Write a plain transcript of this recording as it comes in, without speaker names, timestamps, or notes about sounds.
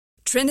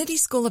Trinity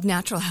School of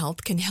Natural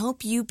Health can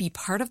help you be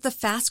part of the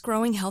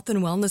fast-growing health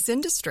and wellness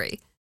industry.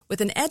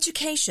 With an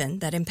education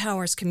that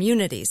empowers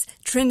communities,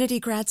 Trinity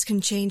grads can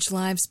change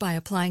lives by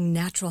applying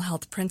natural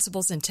health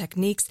principles and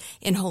techniques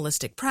in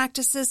holistic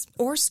practices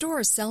or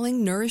stores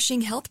selling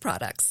nourishing health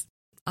products.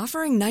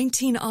 Offering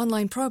 19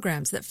 online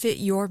programs that fit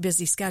your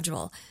busy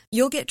schedule,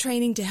 you'll get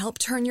training to help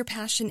turn your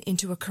passion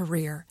into a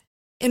career.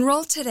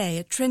 Enroll today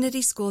at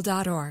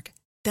trinityschool.org.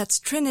 That's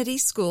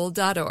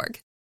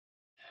trinityschool.org.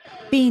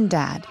 Bean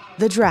Dad,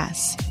 The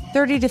Dress,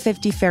 30 to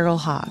 50 Feral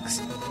Hogs.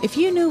 If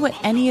you knew what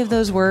any of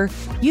those were,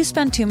 you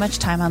spend too much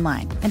time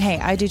online. And hey,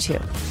 I do too.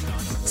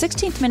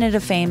 16th Minute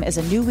of Fame is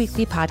a new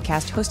weekly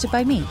podcast hosted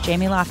by me,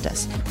 Jamie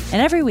Loftus.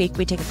 And every week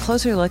we take a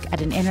closer look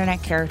at an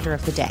internet character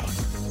of the day.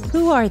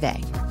 Who are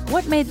they?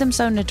 What made them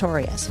so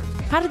notorious?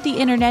 How did the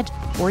internet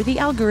or the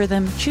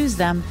algorithm choose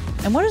them?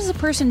 And what does a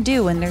person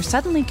do when they're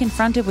suddenly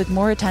confronted with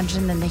more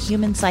attention than the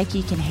human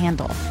psyche can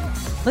handle?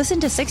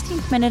 Listen to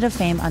 16th Minute of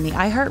Fame on the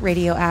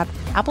iHeartRadio app,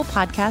 Apple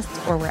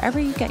Podcasts, or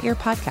wherever you get your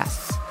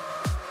podcasts.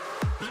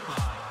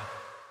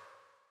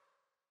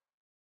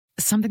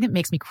 Something that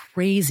makes me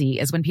crazy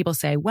is when people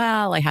say,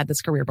 well, I had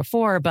this career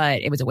before,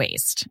 but it was a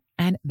waste.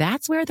 And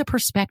that's where the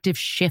perspective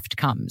shift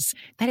comes,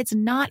 that it's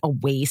not a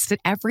waste,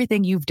 that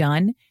everything you've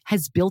done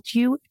has built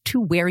you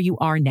to where you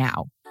are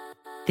now.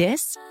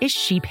 This is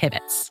She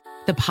Pivots,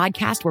 the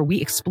podcast where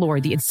we explore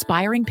the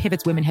inspiring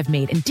pivots women have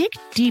made and dig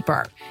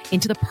deeper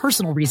into the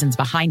personal reasons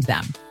behind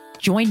them.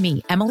 Join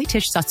me, Emily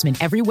Tish Sussman,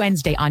 every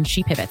Wednesday on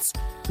She Pivots.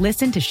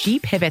 Listen to She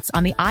Pivots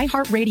on the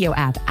iHeartRadio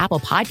app, Apple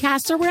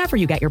Podcasts, or wherever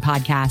you get your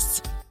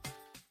podcasts.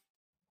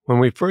 When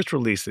we first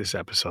released this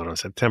episode on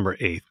September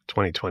 8th,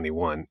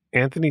 2021,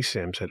 Anthony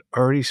Sims had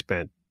already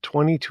spent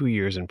 22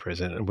 years in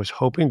prison and was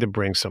hoping to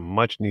bring some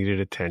much-needed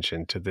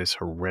attention to this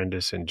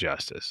horrendous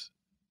injustice.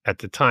 At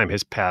the time,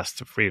 his paths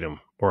to freedom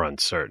were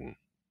uncertain.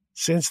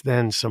 Since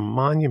then, some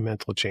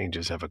monumental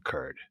changes have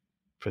occurred.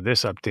 For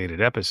this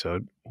updated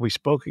episode, we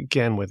spoke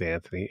again with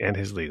Anthony and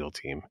his legal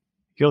team.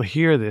 You'll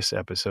hear this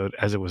episode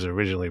as it was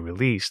originally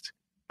released,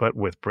 but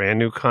with brand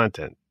new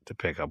content to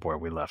pick up where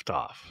we left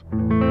off.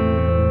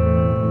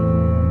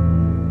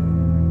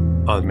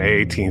 On May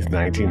 18,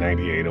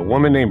 1998, a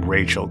woman named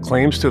Rachel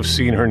claims to have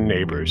seen her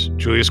neighbors,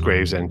 Julius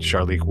Graves and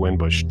Charlique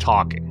Winbush,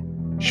 talking.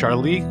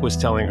 Charlique was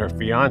telling her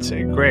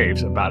fiancé,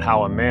 Graves, about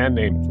how a man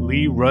named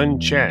Li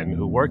Run Chen,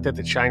 who worked at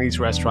the Chinese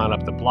restaurant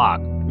up the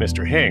block,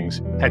 Mr.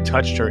 Hing's, had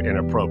touched her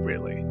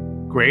inappropriately.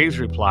 Graves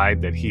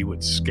replied that he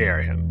would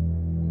scare him.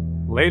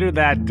 Later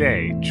that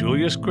day,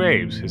 Julius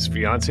Graves, his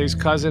fiancé's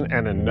cousin,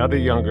 and another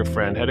younger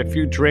friend had a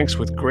few drinks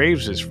with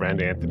Graves'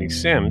 friend Anthony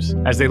Sims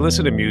as they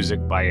listened to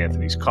music by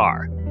Anthony's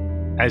car.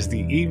 As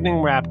the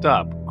evening wrapped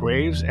up,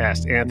 Graves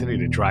asked Anthony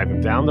to drive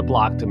him down the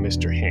block to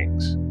Mr.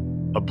 Hing's.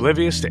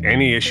 Oblivious to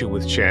any issue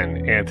with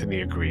Chen,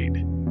 Anthony agreed.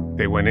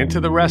 They went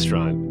into the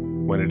restaurant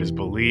when it is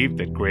believed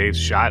that Graves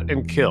shot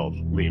and killed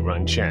Li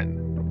Run Chen.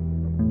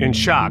 In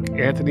shock,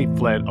 Anthony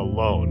fled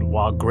alone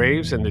while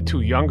Graves and the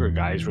two younger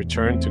guys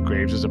returned to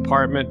Graves'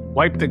 apartment,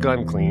 wiped the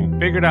gun clean,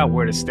 figured out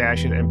where to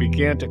stash it, and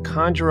began to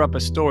conjure up a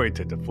story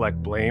to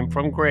deflect blame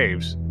from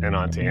Graves and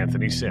onto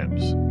Anthony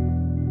Sims.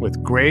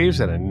 With Graves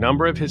and a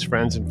number of his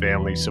friends and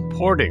family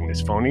supporting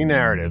this phony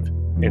narrative,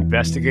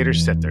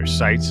 investigators set their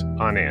sights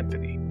on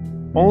Anthony.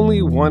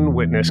 Only one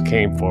witness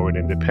came forward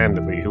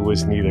independently who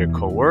was neither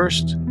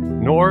coerced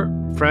nor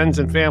friends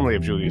and family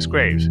of Julius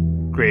Graves.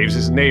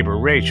 Graves' neighbor,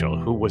 Rachel,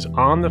 who was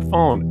on the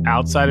phone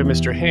outside of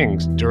Mr.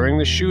 Hing's during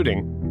the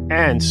shooting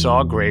and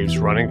saw Graves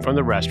running from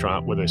the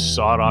restaurant with a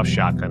sawed-off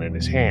shotgun in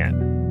his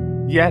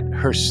hand. Yet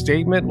her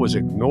statement was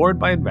ignored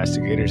by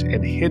investigators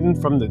and hidden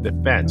from the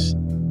defense.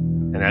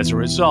 And as a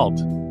result,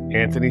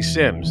 Anthony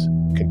Sims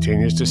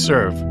continues to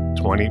serve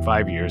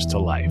 25 years to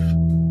life.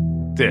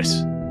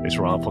 This is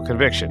Wrongful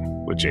Conviction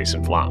with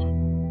Jason Flom.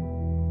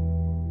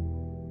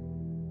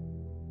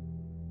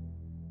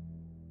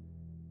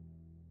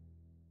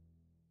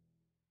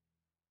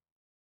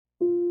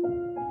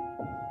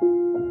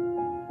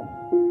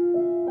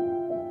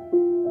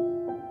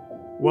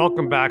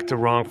 Welcome back to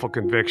Wrongful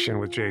Conviction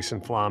with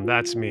Jason Flom.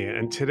 That's me.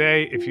 And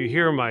today, if you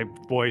hear my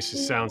voice,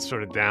 it sounds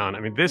sort of down. I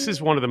mean, this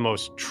is one of the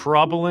most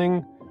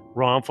troubling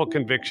wrongful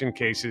conviction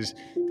cases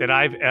that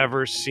I've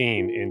ever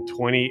seen in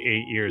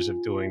 28 years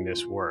of doing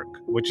this work,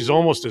 which is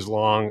almost as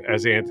long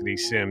as Anthony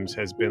Sims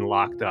has been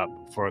locked up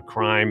for a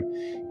crime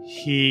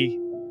he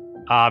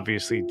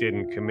obviously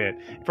didn't commit.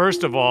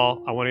 First of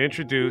all, I want to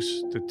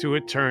introduce the two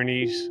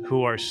attorneys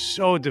who are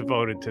so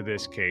devoted to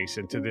this case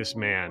and to this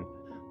man,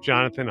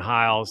 Jonathan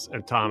Hiles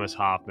and Thomas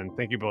Hoffman.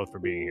 Thank you both for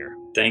being here.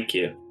 Thank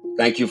you.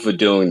 Thank you for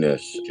doing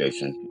this,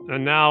 Jason.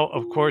 And now,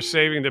 of course,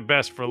 saving the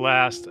best for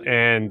last.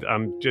 And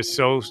I'm just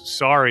so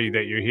sorry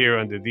that you're here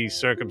under these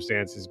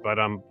circumstances, but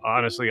I'm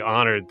honestly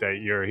honored that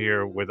you're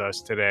here with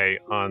us today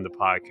on the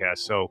podcast.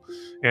 So,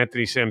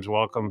 Anthony Sims,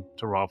 welcome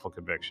to Wrongful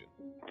Conviction.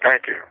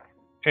 Thank you.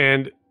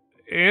 And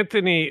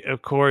Anthony,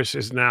 of course,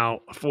 is now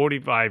a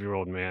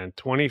 45-year-old man,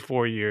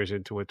 24 years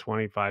into a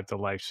 25 to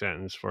life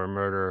sentence for a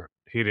murder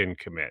he didn't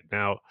commit.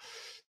 Now,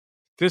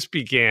 This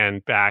began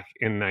back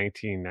in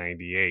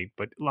 1998,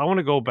 but I want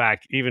to go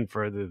back even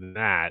further than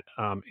that.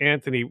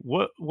 Anthony,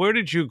 where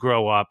did you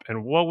grow up,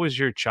 and what was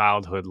your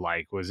childhood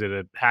like? Was it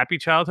a happy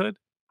childhood?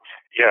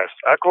 Yes,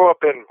 I grew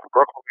up in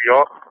Brooklyn, New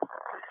York,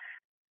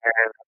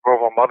 and grew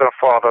up with my mother and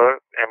father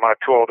and my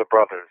two older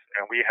brothers.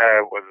 And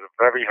was a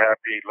very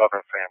happy,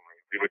 loving family.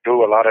 We would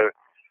do a lot of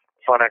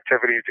fun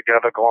activities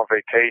together, go on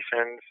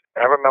vacations.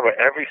 I remember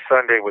every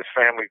Sunday was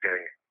family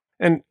day.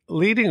 And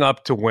leading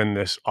up to when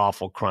this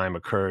awful crime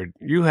occurred,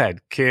 you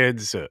had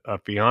kids, a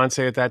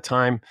fiance at that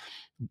time.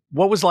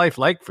 What was life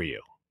like for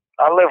you?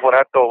 I lived what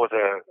I thought was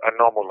a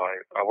normal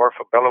life. I worked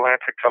for Bell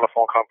Atlantic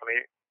Telephone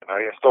Company.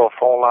 I installed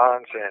phone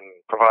lines and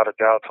provided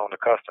dial tone to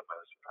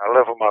customers. I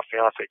lived with my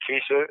fiance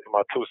Keisha and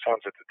my two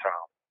sons at the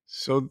time.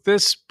 So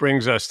this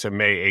brings us to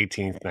May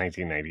 18th,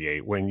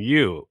 1998, when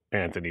you,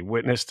 Anthony,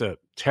 witnessed a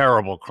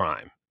terrible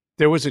crime.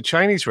 There was a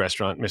Chinese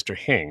restaurant, Mr.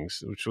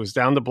 Hing's, which was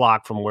down the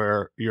block from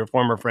where your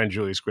former friend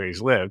Julius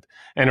Graves lived.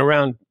 And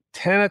around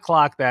 10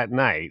 o'clock that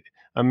night,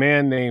 a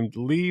man named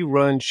Li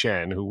Run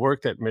Chen, who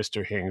worked at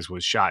Mr. Hing's,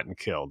 was shot and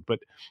killed. But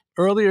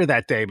earlier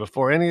that day,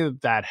 before any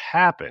of that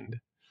happened,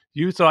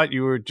 you thought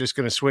you were just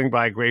going to swing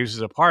by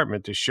Graves'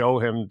 apartment to show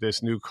him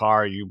this new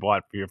car you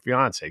bought for your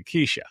fiancée,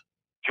 Keisha.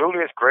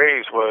 Julius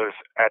Graves was,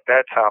 at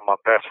that time, my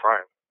best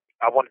friend.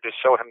 I wanted to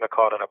show him the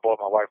car that I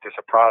bought my wife to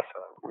surprise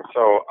her.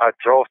 So I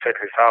drove to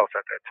his house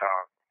at that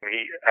time.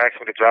 He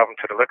asked me to drive him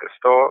to the liquor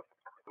store.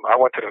 I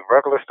went to the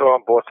regular store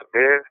and bought some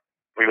beers.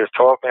 We was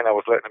talking. I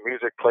was letting the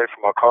music play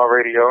from my car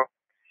radio.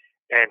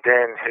 And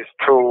then his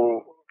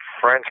two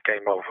friends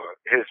came over.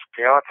 His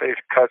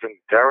fiance's cousin,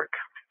 Derek,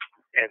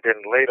 and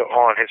then later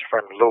on, his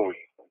friend, Louie.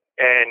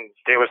 And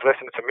they was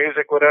listening to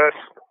music with us.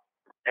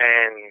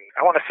 And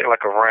I want to say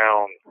like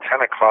around 10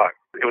 o'clock,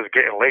 it was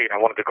getting late. I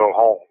wanted to go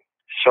home,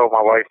 show my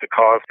wife the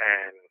cars,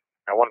 and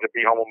I wanted to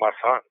be home with my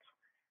sons.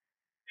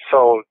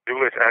 So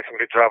Julius asked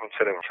me to drive him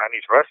to the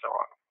Chinese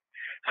restaurant.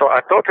 So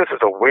I thought this was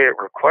a weird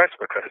request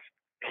because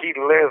he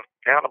lived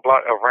down the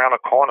block, around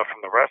the corner from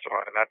the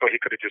restaurant, and I thought he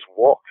could have just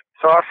walked.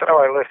 So I said,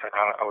 all right, listen,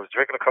 I was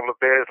drinking a couple of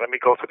beers. Let me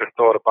go to the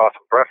store to buy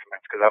some breath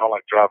mints because I don't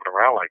like driving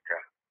around like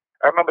that.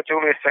 I remember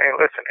Julius saying,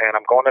 listen, and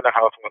I'm going in the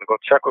house. I'm going to go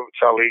check with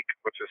Charlique,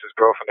 which was his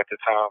girlfriend at the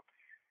time,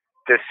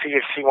 to see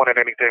if she wanted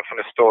anything from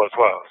the store as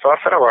well. So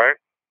I said, all right.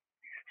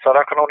 So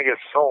I can only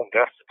assume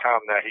that's the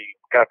time that he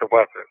got the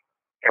weapon.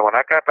 And when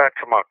I got back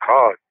to my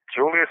car,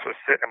 Julius was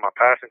sitting in my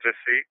passenger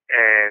seat,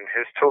 and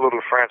his two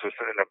little friends were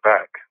sitting in the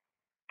back.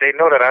 They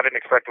know that I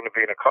didn't expect them to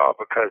be in the car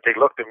because they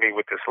looked at me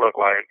with this look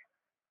like,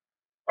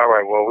 all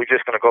right, well, we're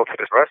just going to go to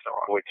this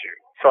restaurant with you.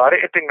 So I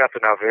didn't think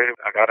nothing of it.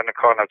 I got in the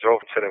car and I drove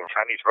to the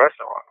Chinese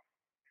restaurant.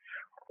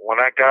 When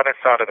I got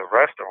inside of the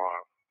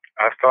restaurant,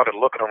 I started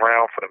looking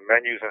around for the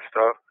menus and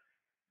stuff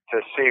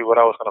to see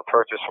what I was going to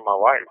purchase for my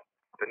wife.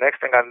 The next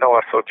thing I know,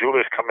 I saw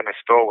Julius come in the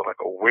store with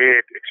like a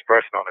weird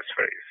expression on his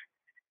face.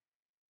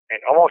 And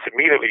almost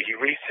immediately, he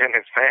reached in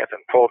his pants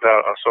and pulled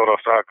out a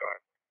sawed-off shotgun.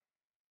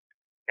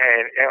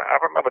 And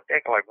I remember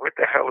thinking, like, what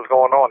the hell is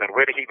going on? And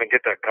where did he even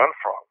get that gun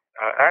from?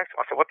 I asked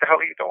him, I said, what the hell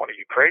are you doing? Are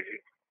you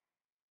crazy?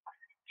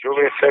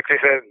 Julius sexy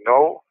said,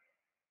 no.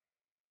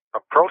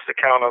 Approached the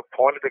counter,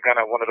 pointed the gun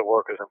at one of the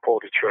workers, and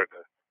pulled the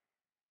trigger.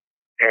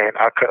 And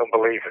I couldn't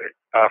believe it.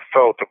 I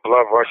felt the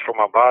blood rush from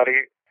my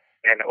body.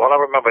 And all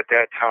I remember at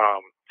that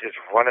time, just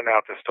running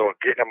out the store,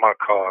 getting in my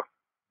car.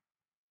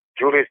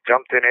 Julius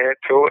jumped in there,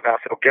 too, and I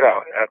said, oh, get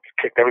out. I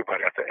kicked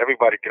everybody. I said,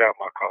 everybody get out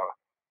of my car.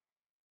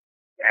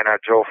 And I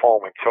drove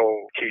home and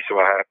told Keisha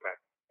what happened.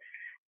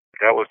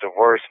 That was the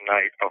worst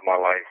night of my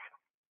life.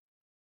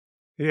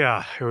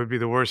 Yeah, it would be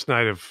the worst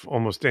night of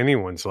almost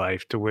anyone's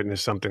life to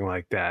witness something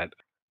like that.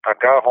 I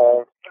got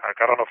home, I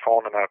got on the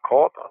phone, and I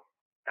called them.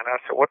 And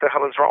I said, what the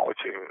hell is wrong with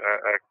you?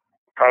 I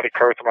probably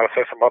cursed him. I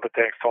said some other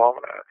things to him.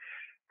 And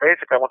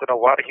basically, I want to know,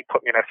 why did he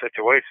put me in that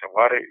situation?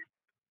 Why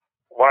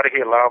did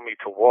he allow me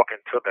to walk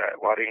into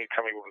that? Why didn't he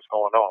tell me what was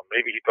going on?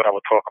 Maybe he thought I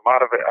would talk him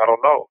out of it. I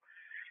don't know.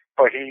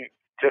 But he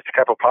just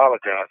kept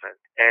apologizing.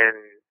 And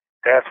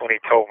that's when he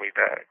told me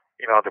that,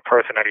 the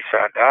person that he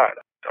shot died.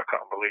 I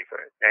couldn't believe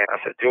it. And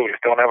I said, Julius,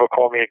 don't ever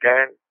call me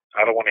again.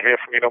 I don't want to hear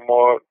from you no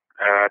more.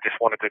 I just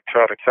wanted to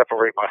try to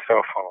separate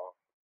myself from him.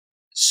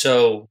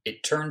 So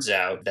it turns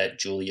out that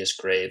Julius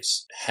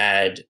Graves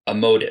had a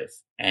motive,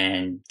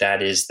 and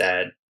that is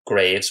that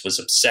Graves was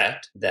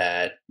upset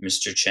that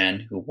Mr.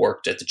 Chen, who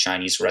worked at the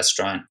Chinese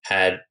restaurant,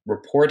 had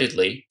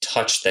reportedly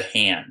touched the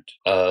hand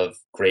of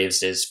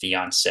Graves's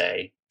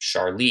fiancée,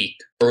 Charlique,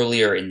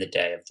 earlier in the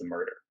day of the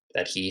murder,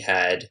 that he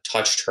had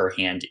touched her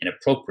hand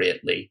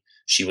inappropriately.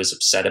 She was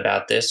upset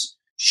about this.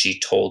 She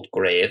told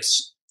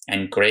Graves,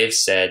 and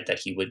Graves said that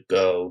he would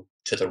go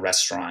to the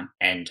restaurant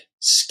and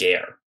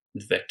scare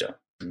the victim.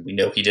 We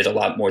know he did a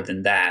lot more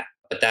than that,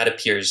 But that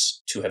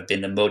appears to have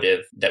been the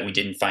motive that we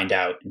didn't find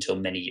out until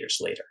many years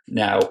later.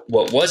 Now,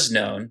 what was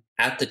known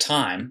at the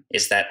time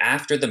is that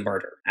after the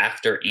murder,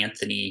 after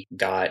Anthony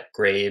got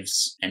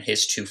Graves and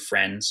his two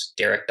friends,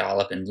 Derek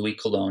Dollop and Louis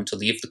Cologne, to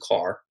leave the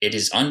car, it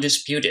is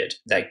undisputed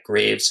that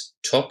Graves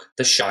took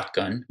the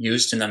shotgun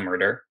used in the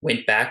murder,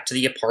 went back to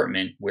the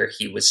apartment where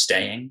he was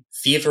staying,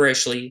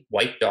 feverishly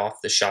wiped off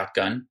the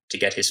shotgun to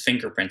get his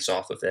fingerprints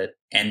off of it,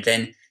 and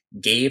then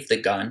gave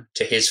the gun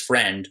to his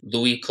friend,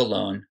 Louis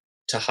Cologne,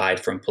 to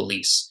hide from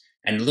police.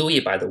 And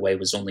Louis, by the way,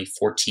 was only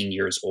 14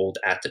 years old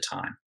at the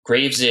time.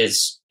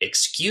 Graves's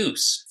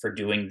excuse for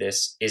doing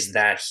this is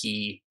that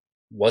he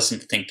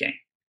wasn't thinking.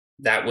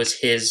 That was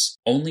his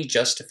only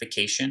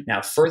justification.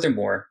 Now,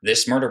 furthermore,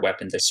 this murder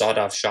weapon, the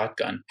sawed-off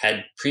shotgun,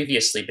 had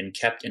previously been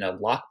kept in a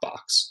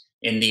lockbox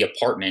in the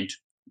apartment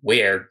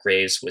where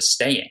Graves was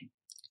staying.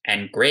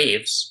 And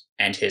Graves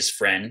and his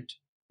friend,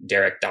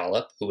 Derek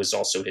Dollop, who was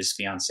also his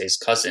fiance's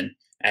cousin,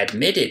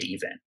 admitted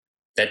even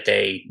that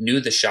they knew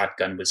the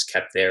shotgun was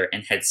kept there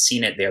and had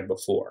seen it there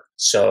before.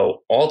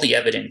 So all the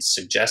evidence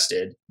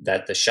suggested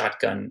that the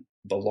shotgun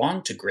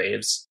belonged to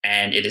Graves,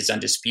 and it is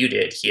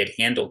undisputed he had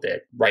handled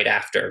it right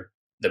after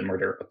the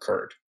murder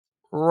occurred.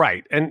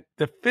 Right. And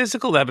the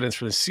physical evidence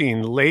from the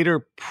scene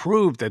later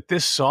proved that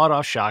this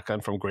sawed-off shotgun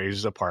from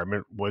Graves'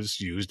 apartment was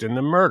used in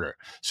the murder.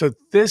 So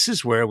this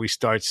is where we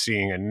start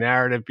seeing a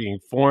narrative being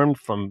formed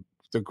from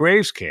the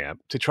Graves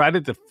camp to try to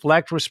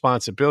deflect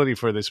responsibility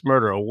for this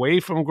murder away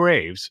from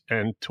Graves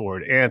and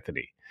toward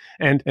Anthony.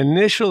 And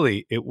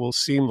initially, it will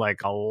seem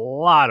like a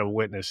lot of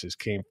witnesses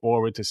came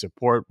forward to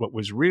support what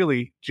was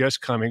really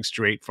just coming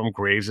straight from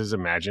Graves's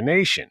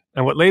imagination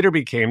and what later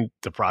became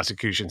the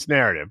prosecution's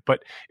narrative.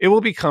 But it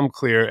will become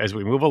clear as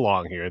we move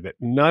along here that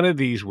none of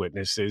these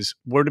witnesses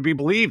were to be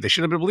believed. They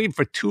should have been believed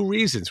for two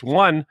reasons.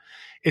 One,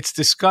 it's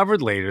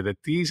discovered later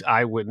that these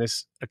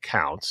eyewitness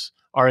accounts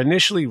are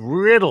initially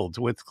riddled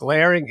with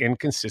glaring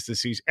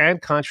inconsistencies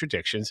and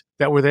contradictions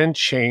that were then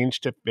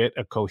changed to fit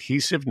a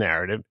cohesive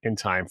narrative in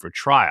time for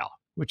trial,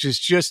 which is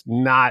just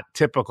not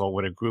typical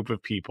when a group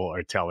of people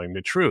are telling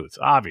the truth,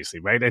 obviously,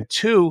 right? And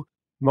two,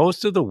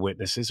 most of the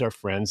witnesses are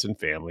friends and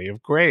family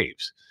of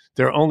Graves.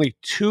 There are only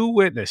two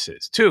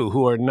witnesses,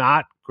 who are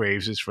not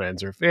Graves's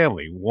friends or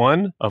family,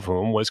 one of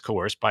whom was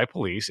coerced by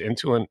police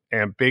into an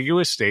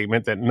ambiguous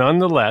statement that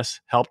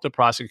nonetheless helped the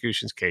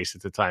prosecution's case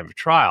at the time of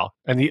trial,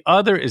 and the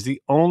other is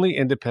the only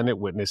independent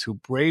witness who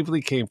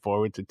bravely came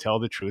forward to tell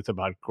the truth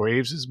about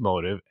Graves's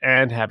motive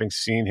and having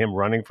seen him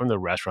running from the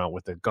restaurant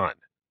with a gun.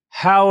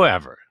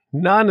 However,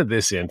 none of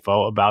this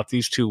info about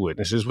these two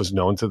witnesses was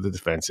known to the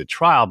defense at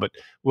trial, but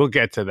we'll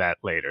get to that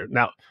later.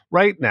 Now,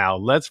 right now,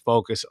 let's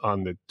focus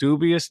on the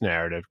dubious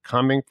narrative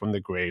coming from the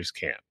Graves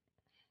camp.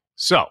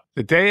 So,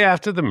 the day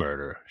after the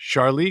murder,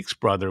 Charlique's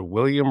brother,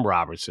 William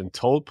Robertson,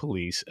 told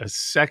police a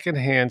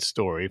secondhand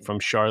story from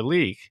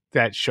Charlique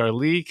that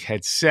Charlique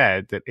had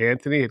said that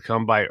Anthony had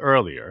come by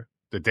earlier,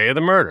 the day of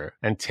the murder,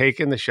 and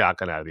taken the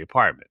shotgun out of the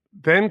apartment.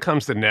 Then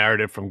comes the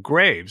narrative from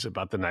Graves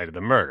about the night of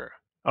the murder.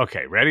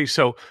 Okay, ready?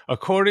 So,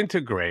 according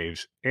to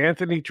Graves,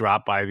 Anthony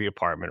dropped by the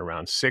apartment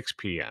around 6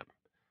 p.m.,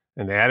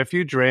 and they had a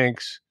few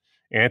drinks.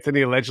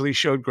 Anthony allegedly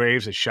showed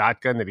Graves a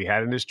shotgun that he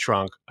had in his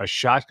trunk, a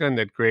shotgun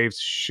that Graves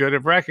should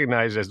have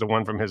recognized as the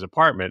one from his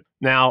apartment.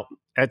 Now,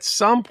 at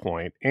some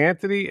point,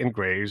 Anthony and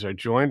Graves are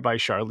joined by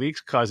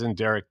Charlique's cousin,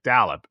 Derek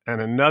Dollop,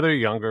 and another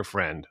younger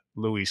friend,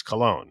 Louis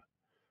Cologne.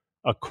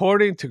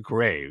 According to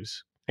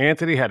Graves,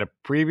 Anthony had a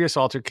previous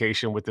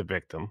altercation with the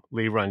victim,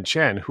 Li Run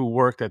Chen, who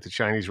worked at the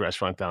Chinese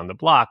restaurant down the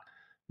block,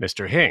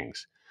 Mr.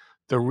 Hing's.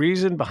 The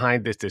reason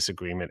behind this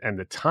disagreement and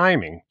the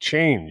timing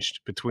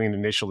changed between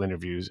initial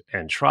interviews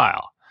and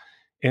trial.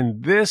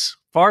 In this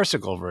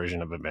farcical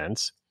version of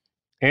events,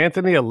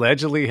 Anthony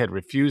allegedly had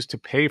refused to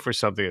pay for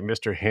something at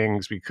Mr.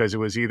 Hing's because it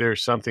was either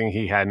something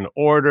he hadn't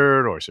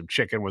ordered or some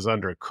chicken was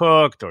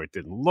undercooked or it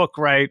didn't look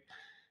right.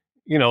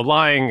 You know,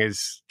 lying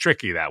is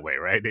tricky that way,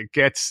 right? It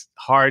gets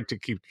hard to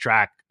keep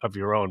track of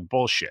your own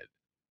bullshit.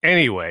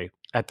 Anyway,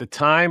 at the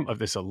time of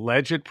this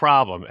alleged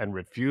problem and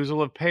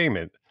refusal of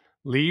payment,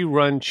 Li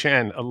Run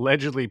Chen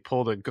allegedly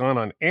pulled a gun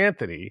on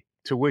Anthony,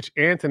 to which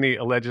Anthony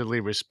allegedly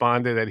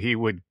responded that he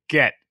would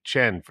get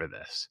Chen for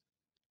this.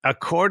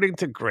 According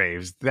to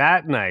Graves,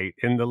 that night,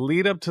 in the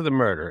lead up to the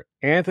murder,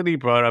 Anthony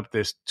brought up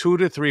this 2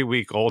 to 3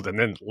 week old and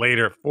then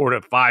later 4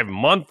 to 5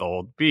 month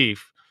old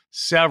beef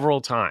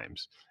several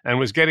times and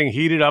was getting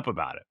heated up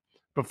about it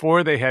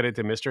before they headed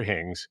to Mr.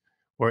 Hing's,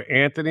 where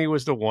Anthony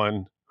was the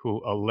one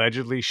who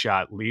allegedly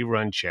shot Li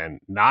Run Chen,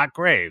 not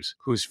Graves,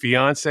 whose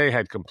fiance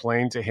had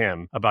complained to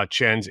him about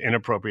Chen's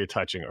inappropriate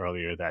touching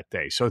earlier that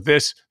day. So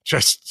this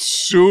just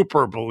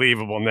super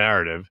believable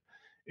narrative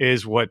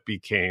is what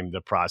became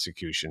the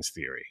prosecution's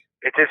theory.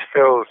 It just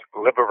feels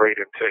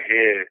liberating to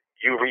hear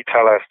you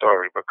retell that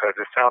story because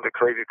it sounded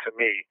crazy to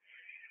me.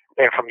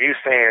 And from you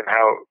saying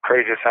how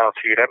crazy it sounds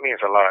to you, that means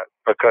a lot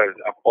because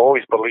I've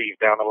always believed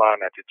down the line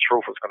that the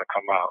truth was going to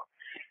come out.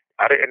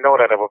 I didn't know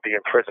that I would be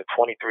in prison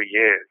 23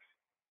 years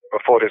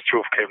before this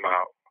truth came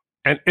out.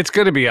 And it's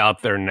going to be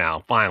out there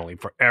now, finally,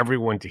 for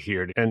everyone to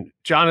hear. And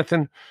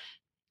Jonathan,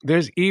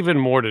 There's even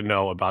more to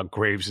know about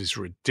Graves'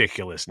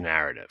 ridiculous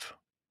narrative.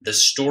 The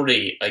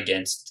story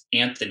against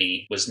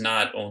Anthony was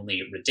not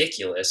only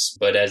ridiculous,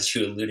 but as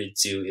you alluded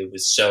to, it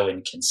was so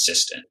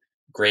inconsistent.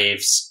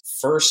 Graves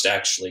first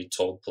actually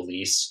told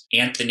police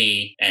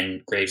Anthony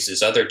and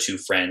Graves' other two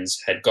friends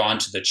had gone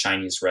to the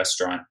Chinese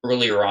restaurant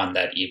earlier on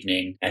that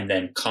evening and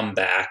then come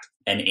back,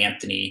 and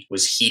Anthony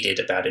was heated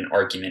about an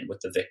argument with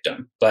the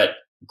victim. But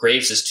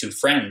Graves' two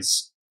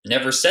friends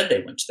never said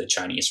they went to the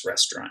Chinese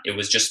restaurant. It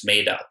was just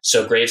made up.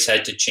 So Graves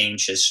had to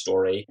change his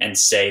story and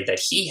say that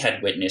he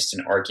had witnessed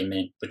an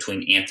argument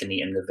between Anthony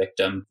and the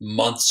victim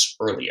months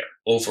earlier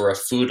over a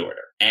food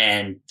order,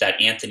 and that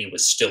Anthony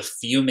was still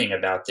fuming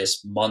about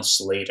this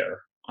months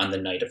later on the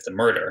night of the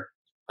murder.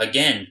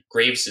 Again,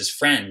 Graves'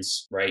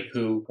 friends, right,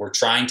 who were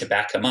trying to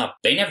back him up,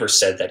 they never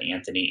said that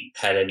Anthony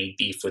had any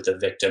beef with the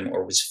victim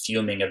or was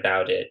fuming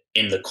about it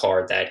in the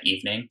car that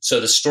evening. So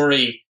the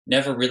story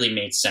never really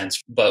made sense.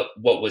 But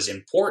what was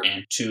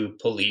important to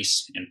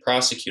police and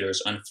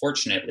prosecutors,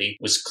 unfortunately,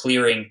 was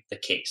clearing the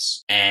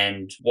case.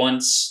 And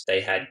once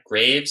they had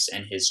Graves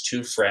and his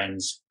two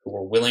friends who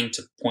were willing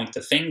to point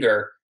the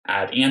finger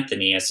at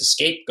Anthony as a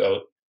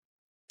scapegoat,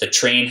 the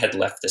train had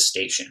left the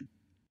station.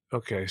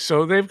 Okay,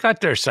 so they've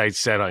got their sights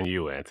set on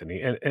you, Anthony.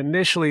 And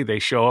initially, they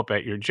show up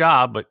at your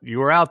job, but you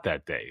were out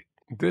that day.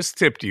 This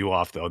tipped you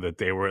off, though, that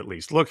they were at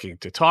least looking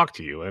to talk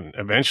to you, and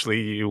eventually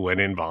you went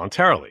in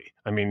voluntarily.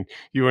 I mean,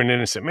 you were an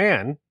innocent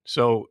man,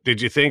 so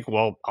did you think,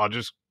 well, I'll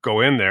just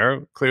go in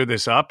there, clear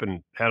this up,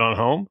 and head on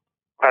home?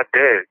 I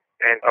did.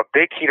 And a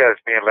big key that's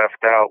being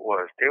left out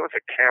was there was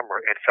a camera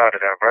inside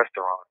of that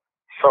restaurant.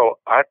 So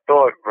I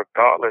thought,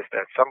 regardless,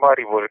 that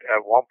somebody would,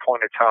 at one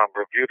point in time,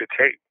 review the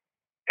tape.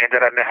 And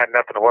that I had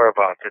nothing to worry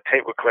about. The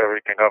tape would clear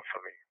everything up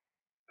for me.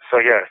 So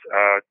yes,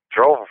 I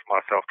drove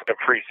myself to the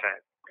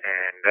precinct,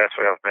 and that's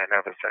where I've been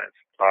ever since,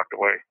 locked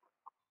away.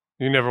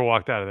 You never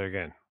walked out of there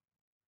again?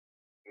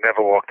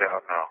 Never walked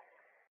out, no.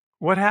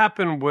 What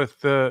happened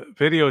with the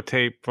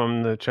videotape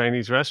from the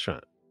Chinese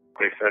restaurant?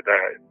 They said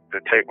that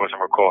the tape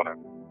wasn't recorded.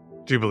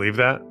 Do you believe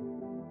that?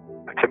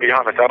 To be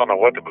honest, I don't know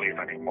what to believe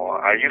anymore.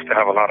 I used to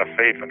have a lot of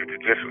faith in the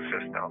judicial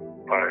system,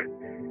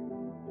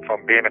 but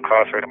from being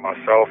incarcerated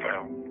myself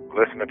and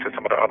listening to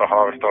some of the other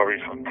horror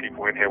stories from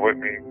people in here with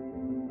me,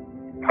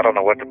 I don't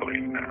know what to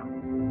believe now.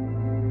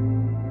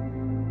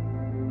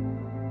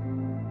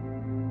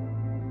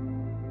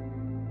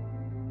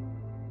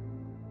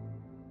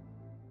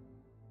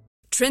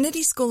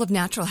 Trinity School of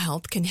Natural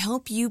Health can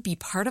help you be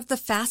part of the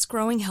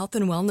fast-growing health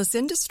and wellness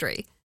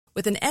industry.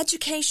 With an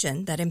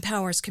education that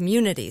empowers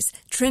communities,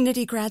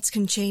 Trinity grads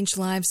can change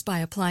lives by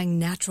applying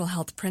natural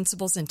health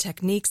principles and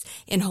techniques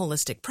in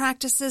holistic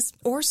practices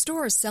or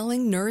stores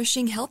selling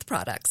nourishing health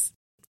products.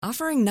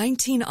 Offering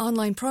 19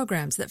 online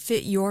programs that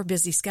fit your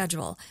busy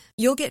schedule,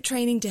 you'll get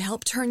training to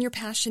help turn your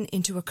passion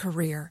into a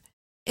career.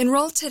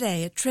 Enroll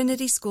today at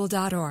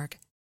trinityschool.org.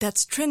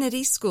 That's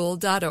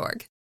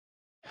trinityschool.org.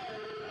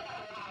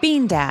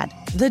 Bean Dad,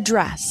 The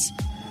Dress,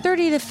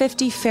 30 to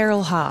 50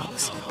 Feral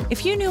Hogs.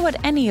 If you knew what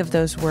any of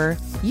those were,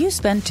 you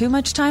spend too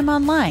much time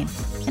online.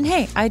 And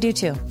hey, I do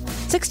too.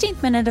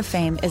 16th Minute of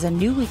Fame is a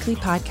new weekly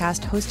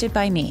podcast hosted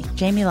by me,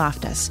 Jamie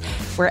Loftus,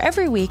 where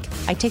every week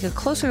I take a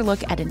closer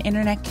look at an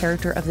internet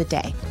character of the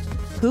day.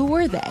 Who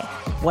were they?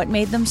 What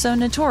made them so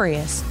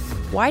notorious?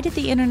 Why did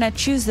the internet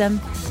choose them?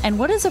 And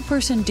what does a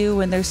person do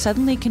when they're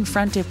suddenly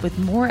confronted with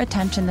more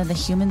attention than the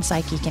human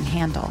psyche can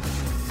handle?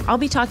 I'll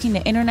be talking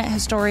to internet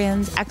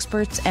historians,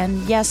 experts,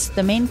 and yes,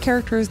 the main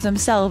characters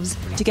themselves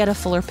to get a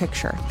fuller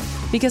picture.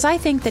 Because I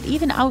think that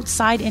even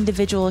outside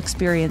individual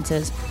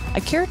experiences, a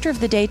character of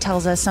the day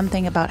tells us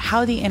something about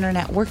how the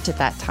internet worked at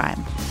that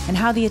time and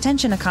how the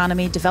attention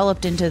economy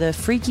developed into the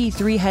freaky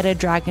three-headed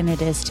dragon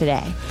it is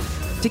today.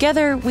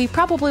 Together, we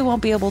probably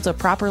won't be able to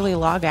properly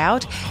log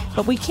out,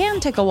 but we can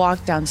take a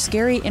walk down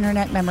scary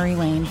internet memory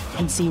lane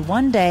and see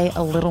one day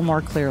a little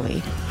more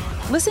clearly.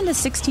 Listen to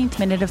 16th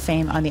Minute of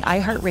Fame on the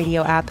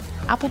iHeartRadio app,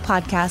 Apple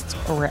Podcasts,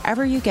 or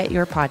wherever you get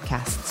your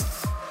podcasts.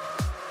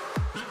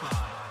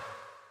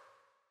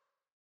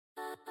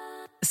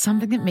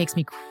 Something that makes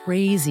me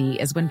crazy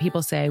is when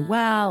people say,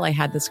 well, I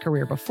had this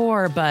career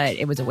before, but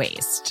it was a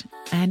waste.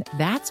 And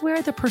that's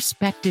where the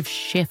perspective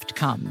shift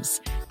comes,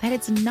 that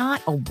it's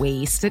not a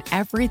waste, that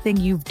everything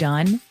you've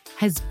done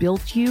has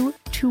built you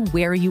to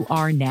where you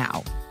are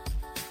now.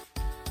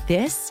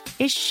 This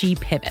is She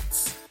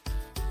Pivots,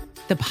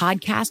 the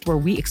podcast where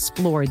we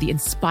explore the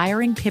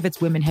inspiring pivots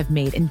women have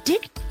made and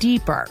dig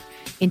deeper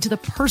into the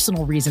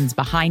personal reasons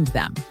behind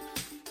them.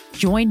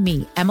 Join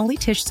me, Emily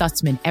Tish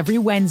Sussman, every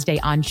Wednesday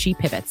on She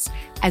Pivots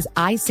as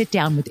I sit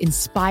down with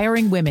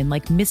inspiring women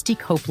like Misty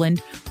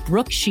Copeland,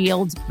 Brooke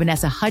Shields,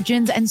 Vanessa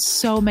Hudgens, and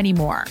so many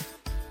more.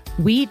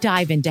 We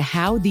dive into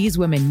how these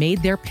women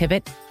made their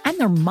pivot and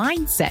their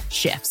mindset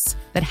shifts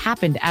that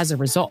happened as a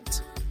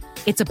result.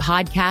 It's a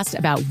podcast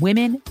about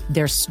women,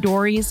 their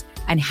stories,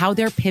 and how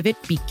their pivot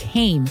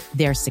became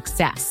their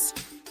success.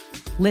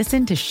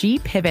 Listen to She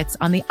Pivots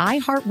on the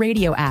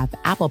iHeartRadio app,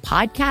 Apple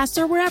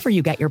Podcasts, or wherever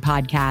you get your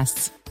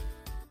podcasts.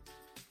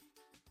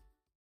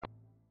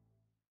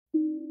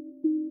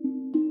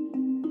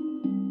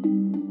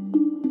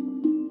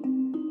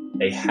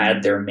 They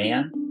had their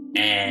man,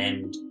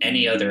 and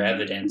any other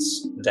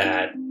evidence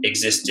that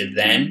existed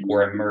then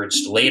or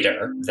emerged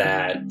later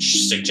that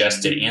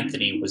suggested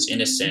Anthony was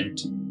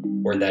innocent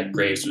or that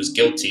Graves was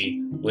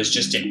guilty was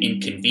just an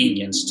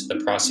inconvenience to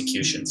the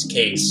prosecution's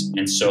case,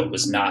 and so it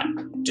was not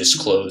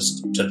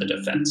disclosed to the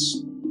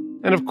defense.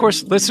 And of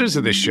course, listeners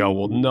of this show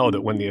will know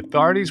that when the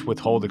authorities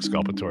withhold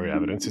exculpatory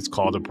evidence, it's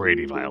called a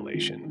Brady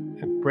violation.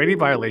 And Brady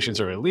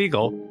violations are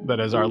illegal, but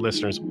as our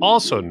listeners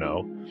also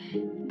know,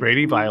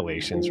 Brady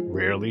violations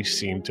rarely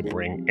seem to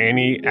bring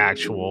any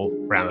actual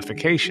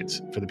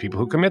ramifications for the people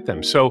who commit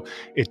them. So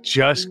it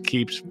just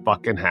keeps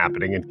fucking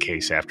happening in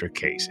case after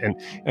case. And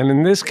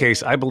in this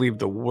case, I believe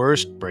the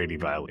worst Brady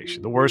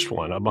violation, the worst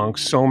one among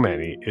so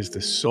many, is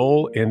the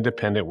sole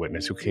independent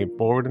witness who came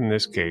forward in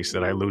this case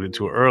that I alluded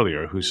to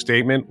earlier, whose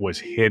statement was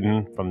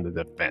hidden from the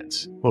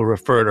defense. We'll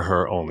refer to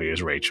her only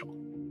as Rachel.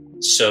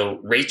 So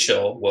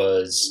Rachel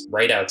was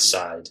right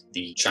outside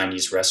the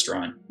Chinese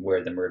restaurant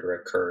where the murder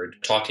occurred,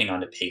 talking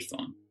on a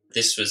payphone.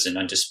 This was an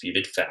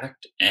undisputed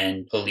fact,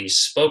 and police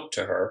spoke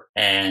to her.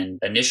 And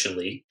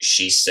initially,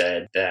 she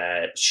said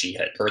that she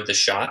had heard the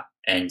shot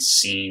and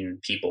seen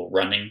people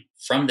running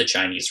from the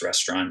Chinese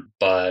restaurant,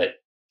 but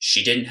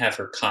she didn't have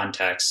her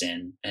contacts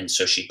in, and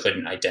so she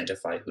couldn't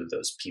identify who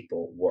those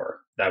people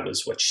were. That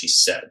was what she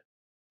said.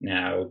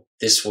 Now,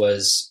 this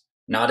was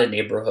not a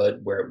neighborhood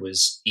where it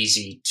was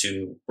easy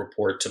to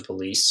report to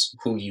police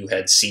who you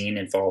had seen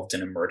involved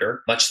in a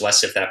murder, much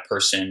less if that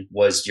person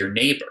was your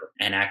neighbor.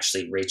 And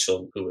actually,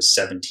 Rachel, who was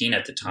 17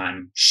 at the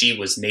time, she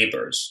was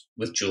neighbors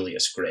with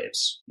Julius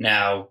Graves.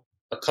 Now,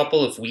 a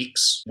couple of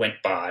weeks went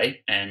by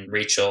and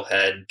Rachel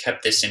had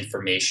kept this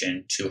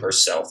information to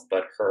herself,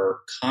 but her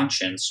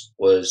conscience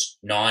was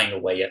gnawing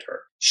away at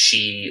her.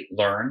 She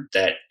learned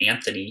that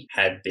Anthony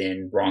had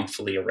been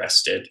wrongfully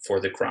arrested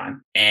for the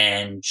crime,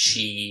 and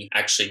she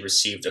actually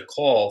received a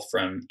call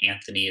from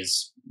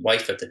Anthony's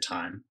wife at the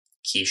time,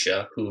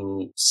 Keisha,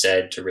 who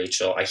said to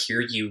Rachel, "I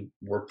hear you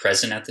were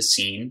present at the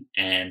scene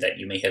and that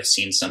you may have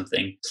seen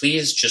something.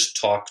 Please just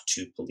talk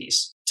to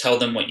police. Tell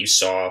them what you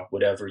saw,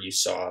 whatever you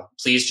saw.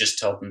 Please just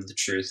tell them the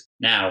truth."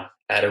 Now,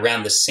 at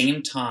around the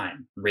same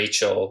time,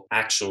 Rachel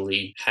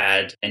actually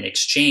had an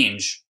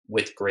exchange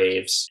with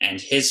Graves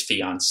and his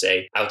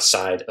fiancée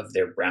outside of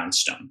their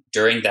brownstone.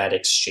 During that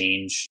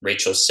exchange,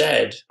 Rachel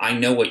said, "I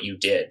know what you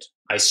did.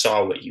 I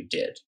saw what you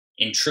did."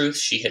 In truth,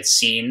 she had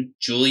seen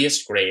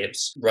Julius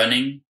Graves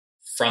running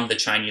from the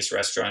Chinese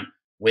restaurant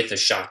with a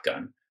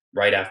shotgun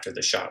right after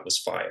the shot was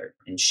fired.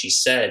 And she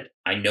said,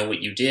 "I know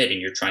what you did,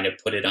 and you're trying to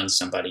put it on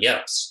somebody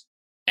else."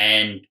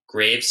 And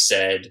Graves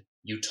said,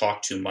 "You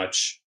talk too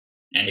much,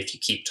 and if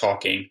you keep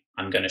talking,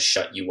 I'm going to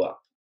shut you up."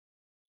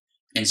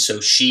 And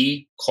so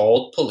she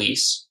called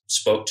police,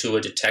 spoke to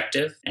a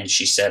detective, and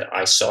she said,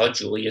 "I saw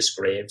Julius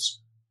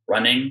Graves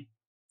running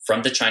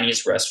from the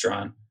Chinese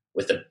restaurant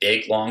with a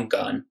big, long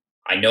gun.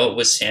 I know it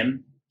was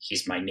him.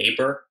 He's my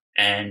neighbor."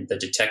 And the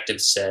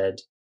detective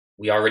said,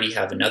 "We already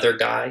have another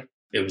guy."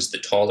 It was the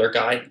taller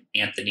guy.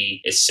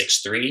 Anthony is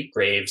 6'3",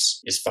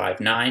 Graves is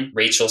 5'9".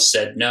 Rachel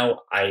said,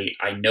 "No, I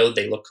know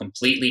they look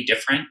completely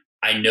different.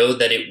 I know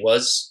that it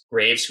was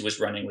Graves who was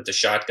running with the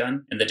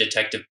shotgun." And the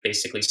detective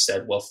basically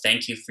said, "Well,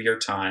 thank you for your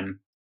time,"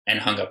 and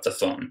hung up the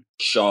phone.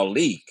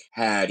 Charlique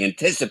had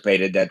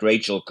anticipated that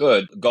Rachel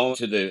could go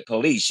to the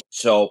police.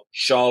 So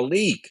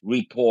Charlique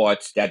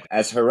reports that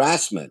as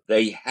harassment,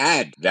 they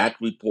had that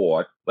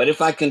report. But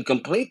if I can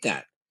complete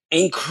that,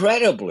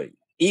 incredibly,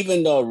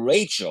 even though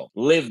Rachel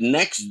lived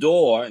next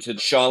door to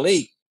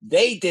Charlique,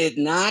 they did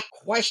not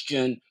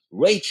question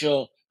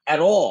Rachel at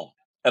all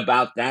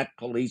about that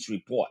police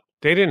report.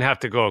 They didn't have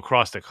to go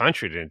across the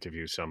country to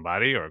interview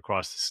somebody or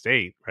across the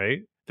state, right?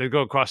 They'd go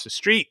across the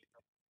street.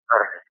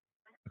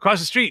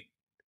 Across the street.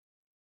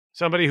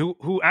 Somebody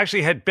who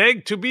actually had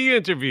begged to be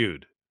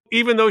interviewed,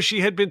 even though she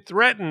had been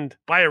threatened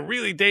by a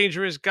really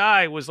dangerous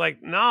guy, was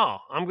like,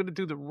 "No, I'm going to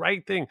do the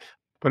right thing."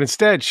 But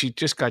instead, she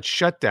just got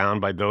shut down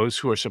by those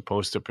who are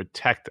supposed to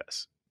protect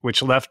us,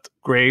 which left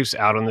Graves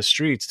out on the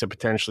streets to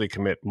potentially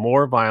commit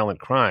more violent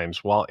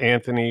crimes while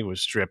Anthony was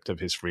stripped of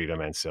his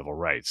freedom and civil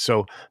rights.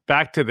 So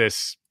back to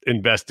this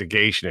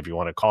investigation, if you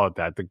want to call it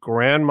that. The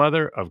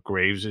grandmother of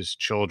Graves's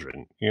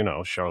children,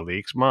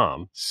 Charlique's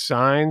mom,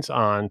 signs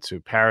on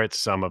to parrot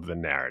some of the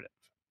narrative.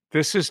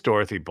 This is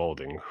Dorothy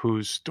Bolding,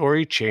 whose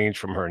story changed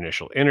from her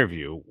initial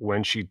interview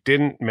when she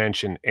didn't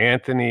mention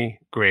Anthony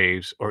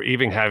Graves or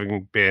even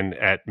having been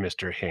at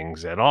Mr.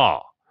 Hing's at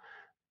all.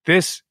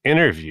 This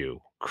interview,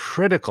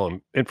 critical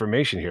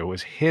information here,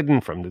 was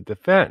hidden from the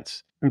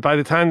defense. And by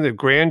the time the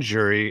grand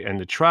jury and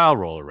the trial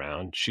roll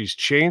around, she's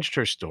changed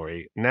her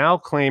story, now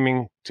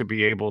claiming to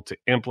be able to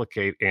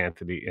implicate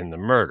Anthony in the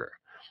murder.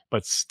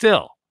 But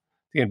still,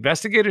 the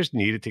investigators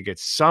needed to get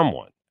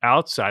someone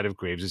outside of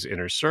Graves's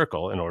inner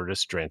circle in order to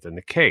strengthen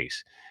the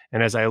case.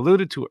 And as I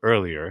alluded to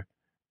earlier,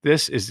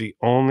 this is the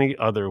only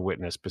other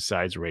witness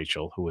besides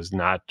Rachel who was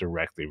not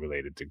directly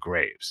related to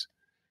Graves.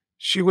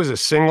 She was a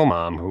single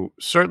mom who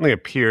certainly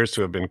appears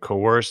to have been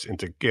coerced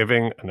into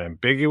giving an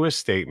ambiguous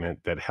statement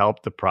that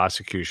helped the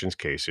prosecution's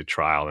case at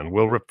trial, and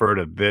we'll refer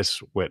to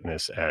this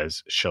witness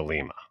as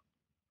Shalima.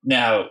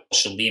 Now,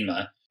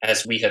 Shalima,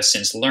 as we have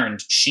since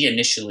learned, she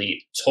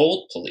initially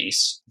told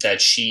police that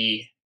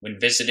she, when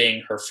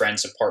visiting her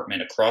friend's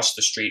apartment across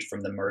the street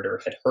from the murder,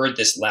 had heard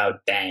this loud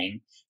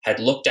bang, had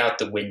looked out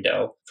the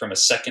window from a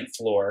second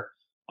floor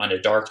on a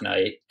dark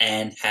night,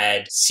 and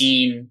had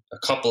seen a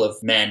couple of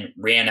men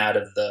ran out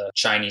of the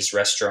Chinese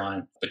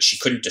restaurant, but she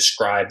couldn't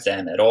describe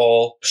them at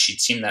all. She'd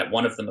seen that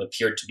one of them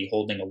appeared to be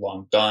holding a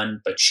long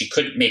gun, but she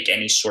couldn't make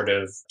any sort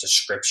of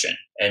description.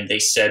 And they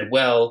said,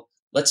 well,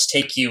 let's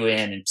take you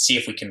in and see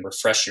if we can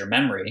refresh your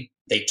memory.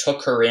 They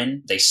took her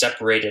in, they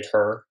separated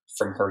her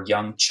from her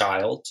young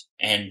child,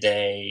 and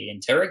they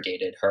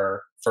interrogated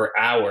her for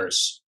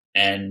hours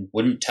and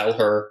wouldn't tell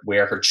her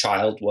where her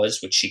child was,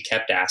 which she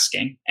kept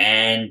asking.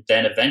 And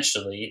then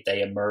eventually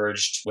they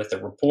emerged with a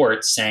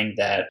report saying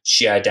that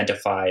she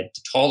identified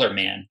the taller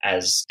man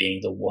as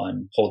being the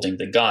one holding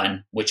the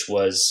gun, which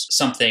was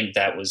something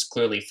that was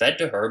clearly fed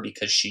to her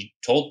because she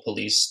told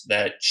police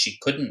that she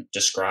couldn't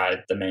describe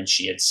the men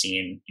she had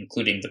seen,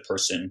 including the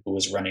person who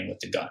was running with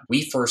the gun.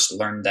 We first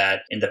learned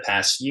that in the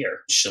past year.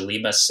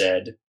 Shalima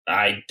said,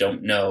 I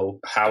don't know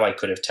how I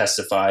could have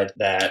testified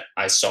that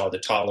I saw the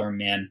taller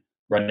man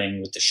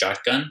running with the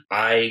shotgun.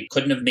 I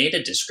couldn't have made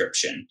a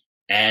description.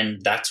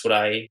 And that's what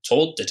I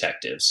told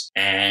detectives.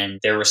 And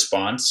their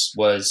response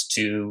was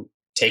to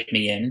take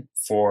me in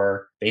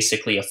for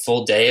basically a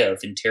full day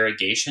of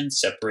interrogation,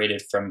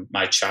 separated from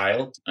my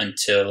child,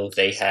 until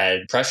they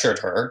had pressured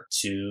her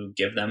to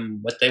give them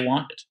what they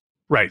wanted.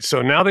 Right.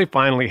 So now they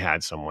finally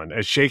had someone,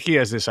 as shaky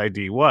as this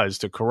ID was,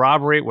 to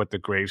corroborate what the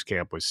Graves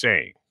camp was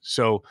saying.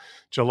 So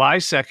July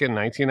 2nd,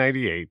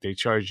 1998, they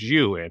charged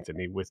you,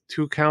 Anthony, with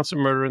 2 counts of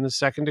murder in the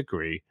second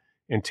degree,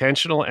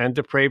 intentional and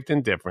depraved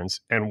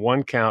indifference, and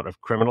 1 count of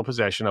criminal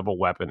possession of a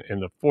weapon in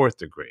the fourth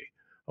degree,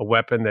 a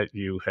weapon that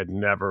you had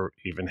never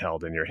even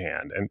held in your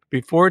hand. And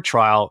before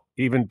trial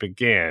even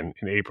began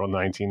in April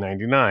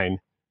 1999,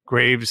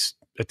 Graves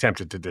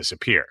attempted to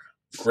disappear.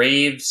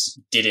 Graves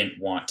didn't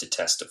want to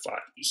testify.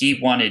 He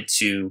wanted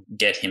to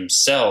get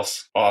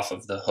himself off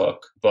of the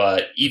hook,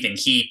 but even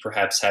he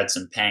perhaps had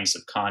some pangs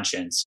of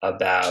conscience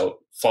about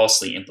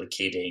falsely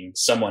implicating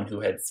someone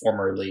who had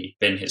formerly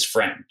been his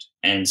friend.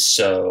 And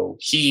so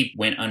he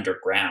went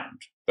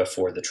underground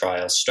before the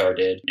trial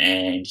started,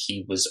 and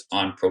he was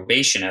on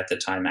probation at the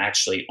time,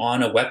 actually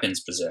on a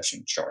weapons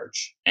possession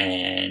charge.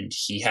 And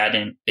he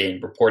hadn't been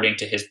reporting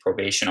to his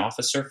probation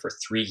officer for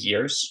 3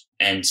 years.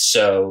 And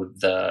so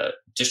the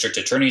district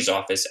attorney's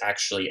office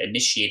actually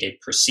initiated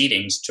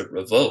proceedings to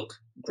revoke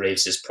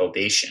Graves's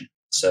probation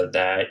so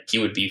that he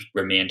would be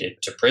remanded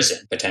to prison,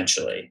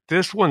 potentially.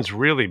 This one's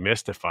really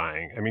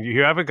mystifying. I mean,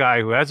 you have a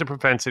guy who has a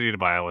propensity to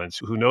violence,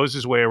 who knows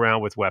his way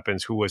around with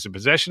weapons, who was in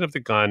possession of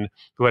the gun,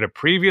 who had a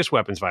previous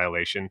weapons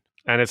violation.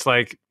 And it's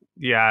like,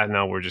 yeah,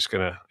 no, we're just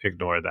going to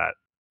ignore that.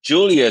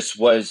 Julius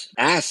was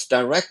asked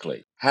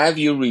directly, have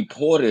you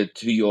reported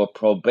to your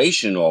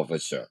probation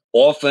officer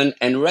often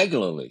and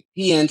regularly?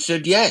 He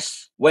answered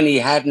yes, when he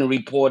hadn't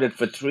reported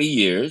for 3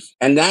 years,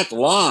 and that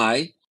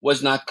lie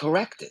was not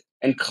corrected.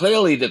 And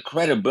clearly the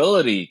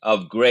credibility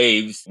of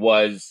Graves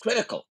was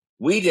critical.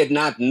 We did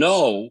not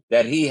know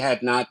that he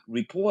had not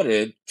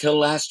reported till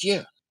last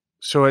year.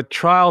 So at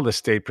trial, the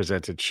state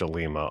presented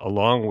Shalima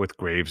along with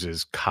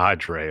Graves's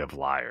cadre of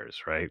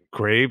liars, right?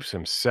 Graves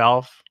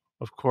himself,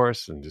 of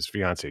course, and his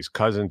fiance's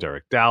cousin,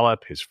 Derek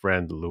Dallop, his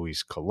friend,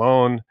 Louise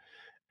Colon,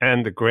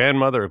 and the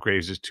grandmother of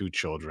Graves's 2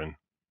 children,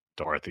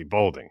 Dorothy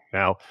Bolding.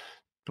 Now,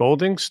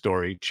 Bolding's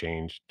story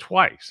changed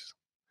twice.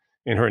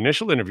 In her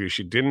initial interview,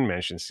 she didn't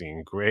mention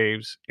seeing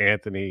Graves,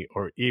 Anthony,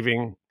 or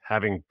even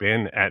having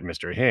been at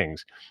Mr.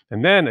 Hing's.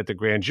 And then at the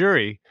grand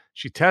jury,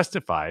 she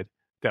testified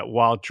that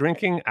while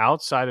drinking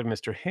outside of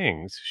Mr.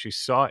 Hing's, she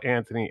saw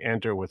Anthony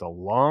enter with a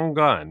long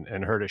gun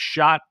and heard a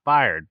shot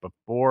fired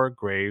before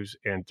Graves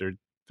entered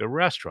the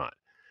restaurant.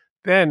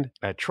 Then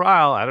at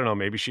trial, I don't know,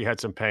 maybe she had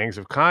some pangs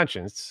of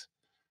conscience.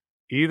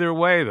 Either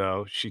way,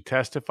 though, she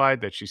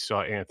testified that she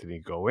saw Anthony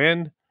go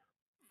in,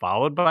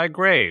 followed by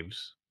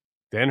Graves,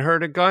 then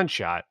heard a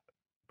gunshot,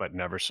 but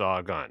never saw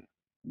a gun.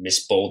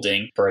 Miss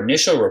Bolding, her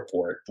initial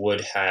report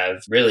would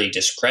have really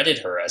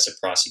discredited her as a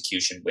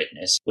prosecution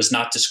witness, was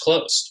not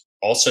disclosed.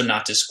 Also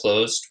not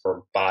disclosed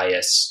her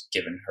bias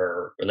given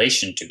her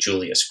relation to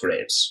Julius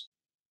Graves.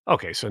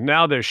 Okay, so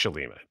now there's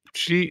Shalima.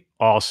 She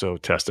also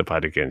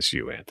testified against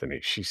you, Anthony.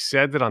 She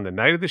said that on the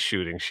night of the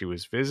shooting, she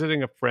was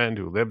visiting a friend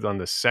who lived on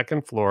the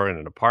second floor in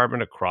an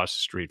apartment across the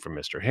street from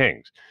Mr.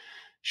 Hing's.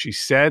 She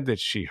said that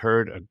she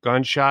heard a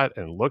gunshot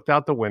and looked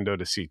out the window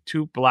to see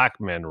 2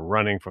 black men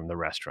running from the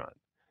restaurant.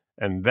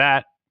 And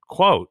that,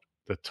 quote,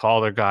 the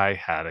taller guy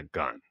had a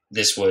gun.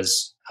 This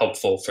was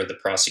helpful for the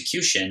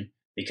prosecution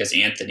because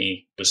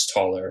Anthony was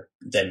taller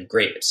than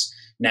Graves.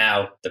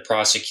 Now, the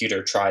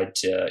prosecutor tried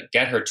to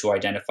get her to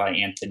identify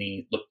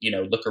Anthony,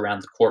 look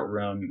around the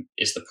courtroom.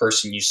 Is the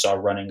person you saw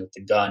running with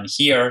the gun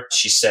here?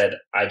 She said,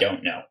 I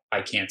don't know.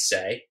 I can't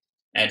say.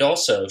 And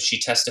also, she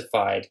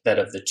testified that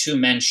of the two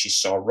men she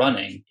saw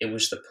running, it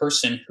was the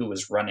person who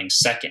was running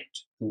second,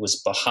 who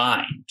was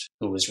behind,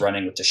 who was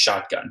running with the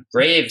shotgun.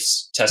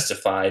 Graves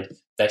testified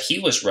that he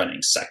was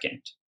running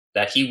second,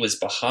 that he was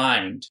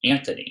behind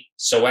Anthony.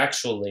 So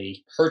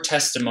actually, her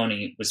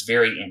testimony was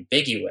very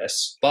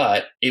ambiguous,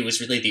 but it was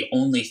really the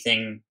only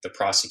thing the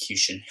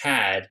prosecution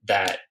had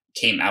that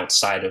came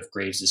outside of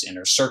Graves's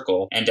inner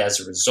circle. And as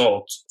a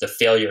result, the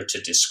failure to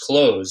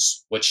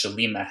disclose what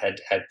Shalima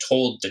had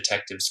told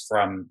detectives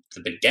from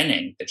the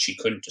beginning, that she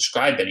couldn't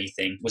describe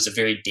anything, was a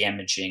very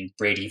damaging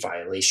Brady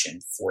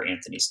violation for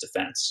Anthony's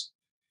defense.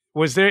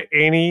 Was there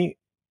any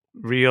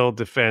real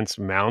defense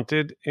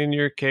mounted in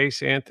your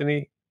case,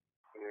 Anthony?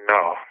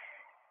 No.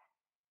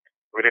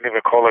 We didn't even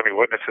call any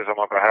witnesses on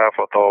my behalf,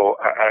 although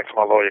I asked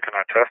my lawyer, can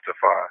I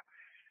testify?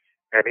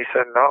 And he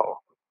said no.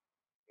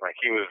 Like,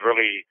 he was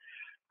really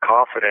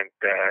confident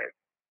that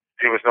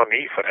there was no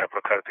need for that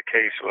because the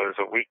case was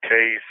a weak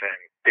case and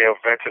they'll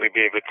eventually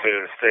be able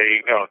to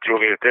say,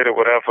 Julia did it,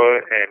 whatever,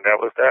 and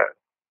that was that.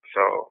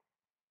 So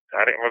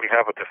I didn't really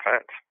have a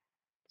defense.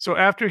 So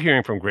after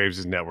hearing from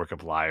Graves' network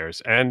of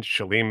liars and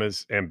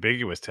Shalima's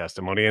ambiguous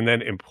testimony, and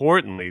then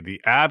importantly, the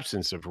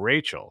absence of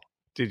Rachel,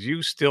 did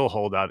you still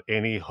hold out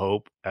any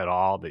hope at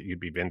all that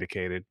you'd be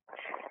vindicated?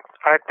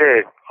 I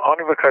did,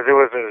 only because it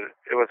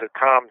was a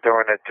time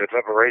during the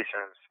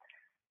deliberations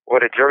where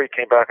the jury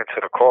came back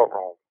into the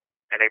courtroom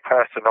and they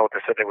passed a note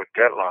that said they were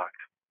deadlocked.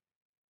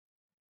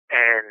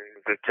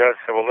 And the judge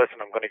said, well,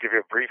 listen, I'm going to give you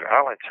a brief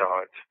Allen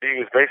charge.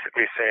 He was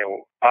basically saying,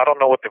 well, I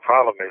don't know what the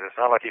problem is. It's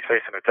not like he's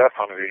facing a death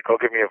penalty.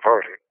 Go give me a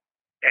verdict.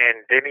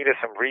 And they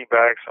needed some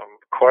readbacks, some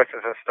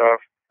questions and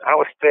stuff. I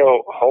was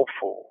still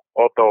hopeful,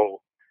 although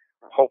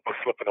hope was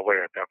slipping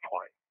away at that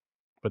point.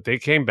 But they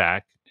came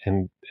back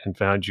and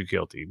found you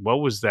guilty. What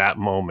was that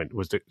moment?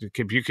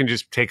 If you can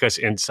just take us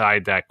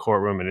inside that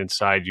courtroom and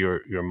inside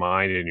your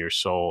mind and your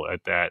soul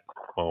at that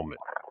moment.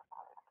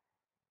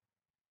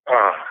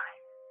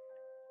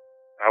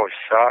 I was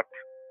shocked,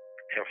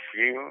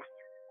 confused.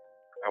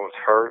 I was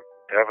hurt,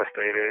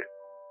 devastated,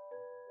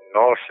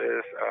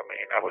 nauseous.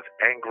 I was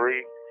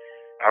angry.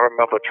 I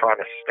remember trying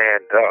to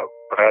stand up,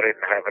 but I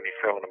didn't have any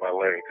feeling in my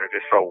legs. I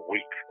just felt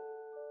weak.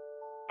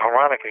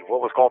 Ironically,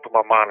 what was going through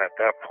my mind at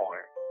that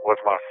point was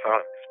my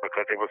sons,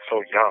 because they were so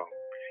young.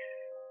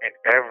 And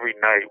every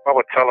night, I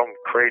would tell them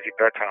crazy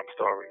bedtime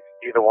stories,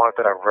 either ones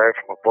that I read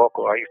from a book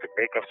or I used to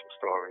make up some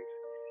stories.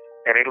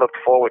 And they looked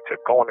forward to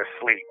going to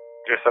sleep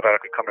just so that I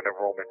could come in the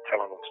room and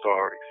tell them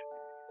stories.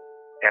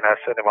 And I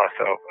said to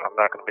myself, I'm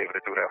not going to be able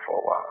to do that for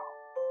a while.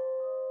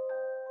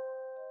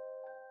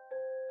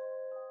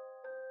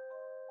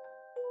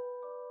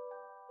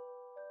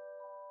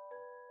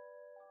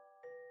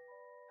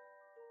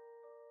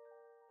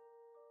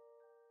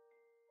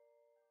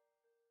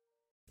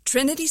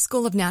 Trinity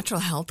School of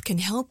Natural Health can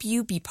help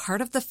you be part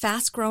of the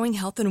fast-growing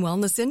health and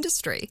wellness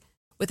industry.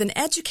 With an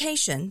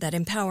education that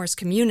empowers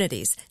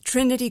communities,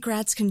 Trinity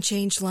grads can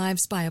change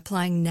lives by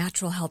applying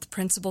natural health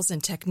principles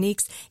and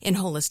techniques in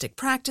holistic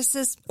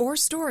practices or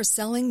stores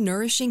selling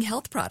nourishing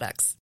health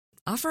products.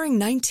 Offering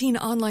 19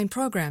 online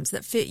programs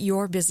that fit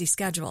your busy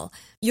schedule,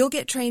 you'll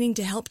get training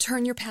to help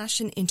turn your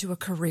passion into a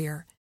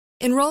career.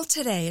 Enroll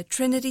today at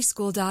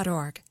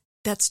trinityschool.org.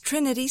 That's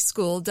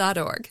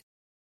trinityschool.org.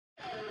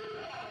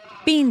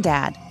 Bean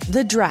Dad,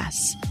 The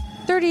Dress,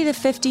 30 to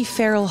 50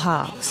 Feral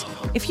Hogs.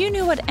 If you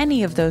knew what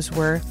any of those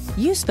were,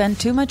 you spend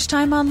too much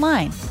time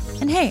online.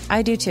 And hey,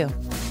 I do too.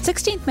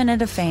 16th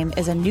Minute of Fame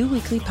is a new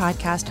weekly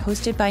podcast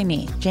hosted by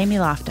me, Jamie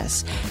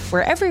Loftus,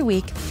 where every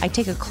week I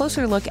take a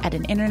closer look at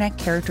an internet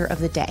character of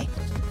the day.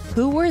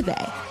 Who were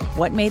they?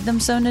 What made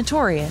them so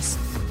notorious?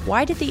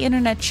 Why did the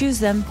internet choose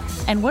them?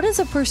 And what does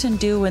a person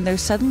do when they're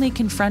suddenly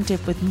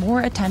confronted with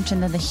more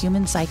attention than the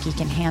human psyche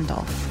can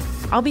handle?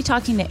 I'll be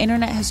talking to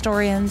internet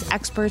historians,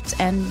 experts,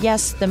 and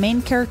yes, the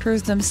main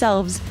characters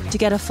themselves to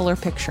get a fuller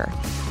picture.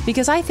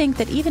 Because I think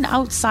that even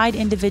outside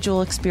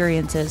individual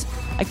experiences,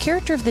 a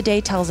character of the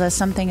day tells us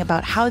something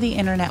about how the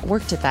internet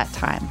worked at that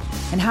time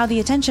and how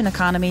the attention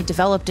economy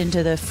developed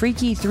into the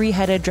freaky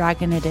three-headed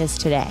dragon it is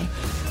today.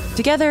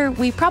 Together,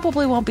 we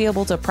probably won't be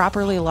able to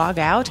properly log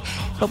out,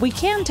 but we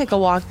can take a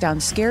walk down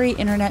scary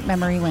internet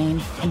memory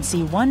lane and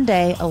see one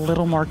day a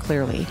little more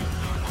clearly.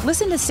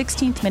 Listen to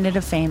 16th Minute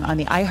of Fame on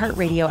the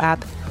iHeartRadio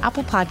app,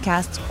 Apple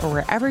Podcasts, or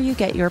wherever you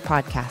get your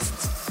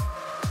podcasts.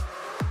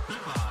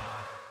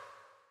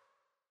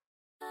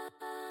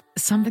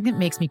 Something that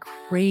makes me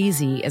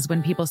crazy is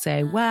when people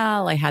say,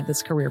 well, I had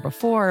this career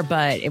before,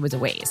 but it was a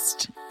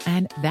waste.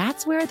 And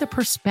that's where the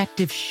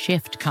perspective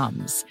shift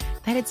comes,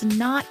 that it's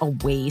not a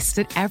waste,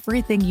 that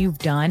everything you've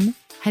done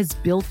has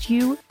built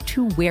you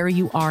to where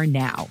you are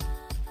now.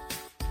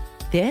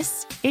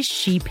 This is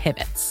She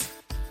Pivots,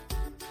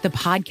 the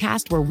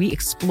podcast where we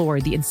explore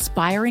the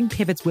inspiring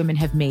pivots women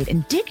have made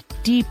and dig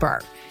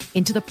deeper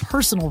into the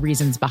personal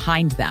reasons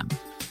behind them.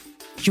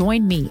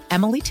 Join me,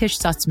 Emily Tish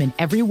Sussman,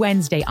 every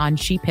Wednesday on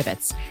She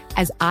Pivots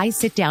as I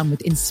sit down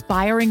with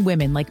inspiring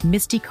women like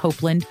Misty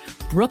Copeland,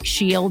 Brooke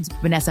Shields,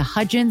 Vanessa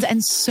Hudgens,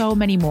 and so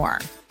many more.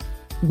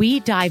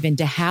 We dive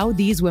into how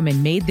these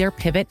women made their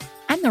pivot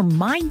and their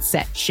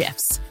mindset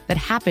shifts that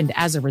happened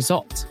as a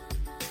result.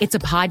 It's a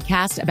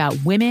podcast about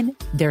women,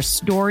 their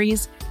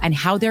stories, and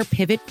how their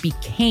pivot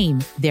became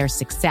their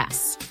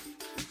success.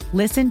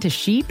 Listen to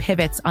She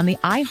Pivots on the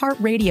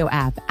iHeartRadio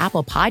app,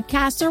 Apple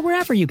Podcasts, or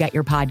wherever you get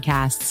your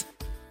podcasts.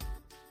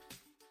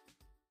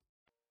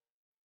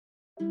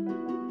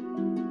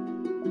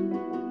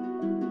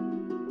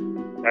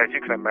 As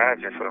you can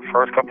imagine, for the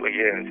first couple of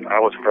years, I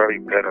was very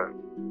bitter.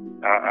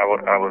 I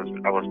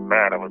was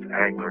mad. I was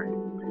angry,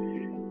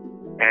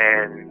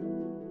 and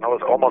I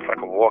was almost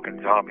like a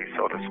walking zombie,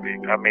 so to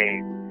speak. I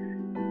mean,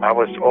 I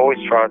was always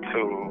trying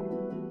to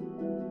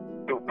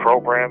do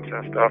programs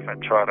and stuff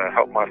and try to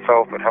help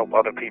myself and help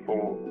other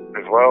people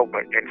as well,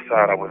 but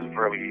inside I was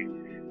really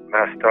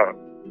messed up.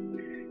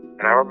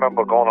 And I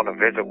remember going on a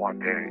visit one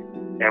day,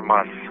 and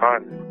my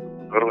son,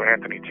 little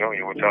Anthony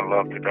Jr., which I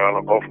love to death, I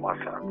love both my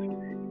sons,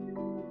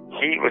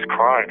 he was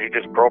crying. He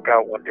just broke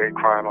out one day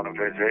crying on a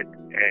visit,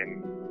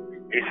 and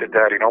he said,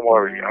 "Daddy, don't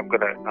worry. I'm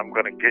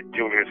gonna get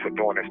Julius for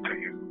doing this to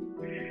you,"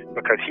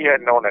 because he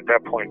had known at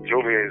that point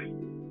Julius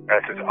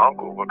as his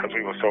uncle because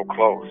we were so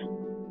close.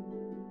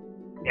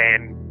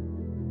 And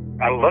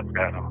I looked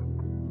at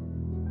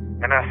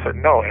him, and I said,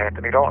 "No,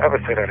 Anthony, don't ever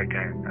say that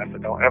again." I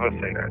said, "Don't ever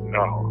say that,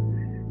 no."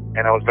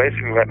 And I was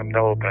basically letting him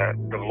know that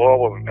the law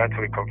will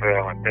eventually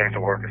prevail and things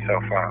will work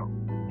itself out.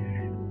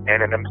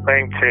 And in them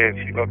same tears,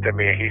 he looked at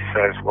me and he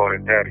says, "Well,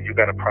 then, Daddy, you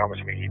got to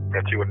promise me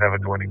that you would never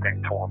do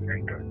anything to him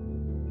either."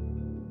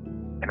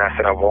 And I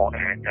said, "I won't,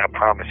 and I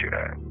promise you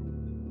that."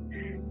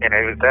 And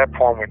it was that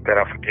point that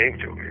I forgave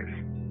Julius.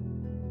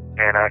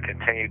 And I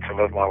continued to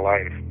live my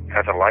life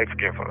as a life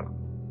giver,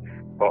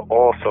 but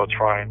also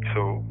trying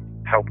to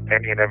help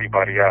any and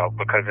everybody out,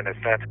 because in a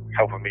sense,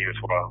 helping me as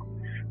well.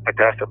 But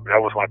that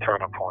was my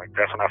turning point.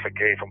 That's when I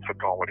forgave him for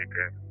doing what he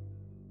did.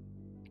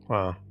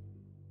 Wow.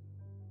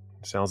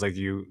 Sounds like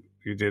you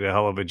did a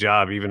hell of a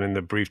job, even in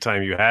the brief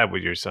time you had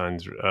with your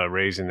sons,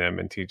 raising them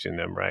and teaching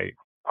them right.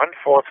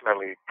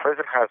 Unfortunately,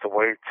 prison has a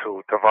way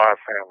to divide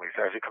families,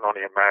 as you can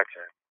only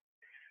imagine.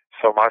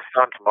 So my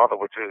son's mother,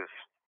 which is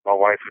my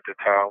wife at the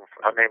time,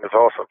 her name is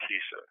also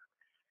Keisha.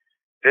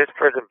 This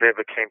prison bid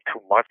became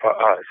too much for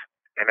us,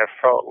 and it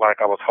felt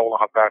like I was holding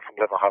her back from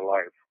living her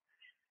life.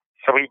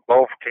 So we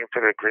both came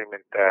to the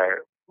agreement that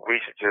we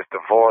should just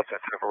divorce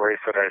and separate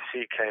so that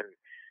she can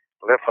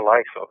live her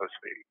life, so to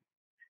speak.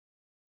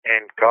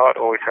 And God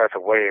always has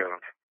a way of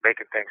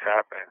making things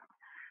happen.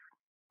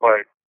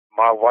 But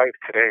my wife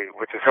today,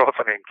 which is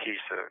also named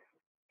Keisha,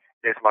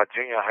 is my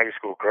junior high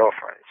school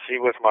girlfriend. She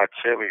was my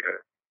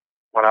cheerleader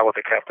when I was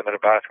the captain of the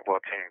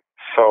basketball team.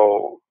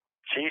 So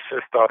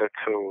Keisha started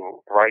to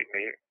write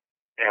me,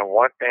 and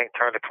one thing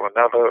turned into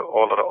another.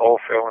 All of the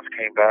old feelings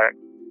came back,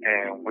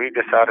 and we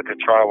decided to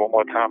try one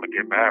more time and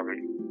get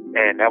married.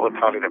 And that was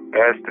probably the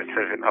best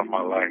decision of my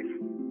life.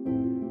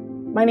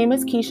 My name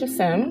is Keisha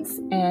Sims,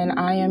 and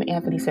I am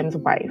Anthony Sims'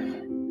 wife.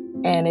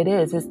 And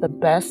it's the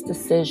best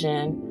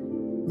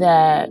decision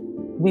that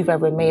we've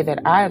ever made, that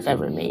I've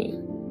ever made.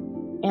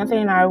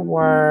 Anthony and I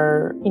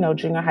were,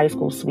 junior high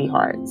school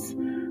sweethearts.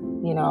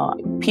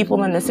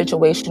 People in this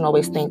situation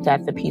always think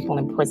that the people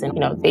in prison,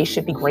 they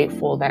should be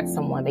grateful that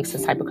someone makes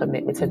this type of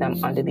commitment to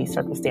them under these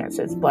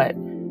circumstances. But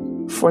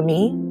for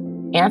me,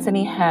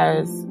 Anthony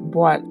has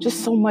brought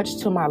just so much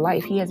to my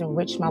life. He has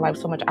enriched my life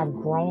so much. I've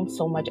grown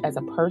so much as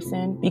a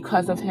person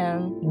because of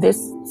him. This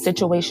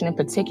situation in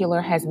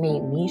particular has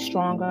made me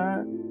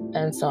stronger.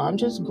 And so I'm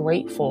just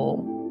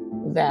grateful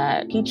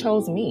that he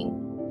chose me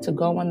to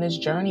go on this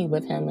journey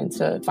with him and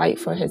to fight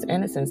for his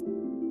innocence.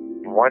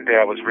 One day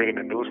I was reading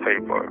the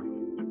newspaper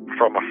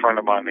from a friend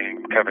of mine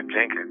named Kevin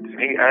Jenkins.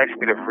 He asked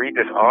me to read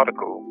this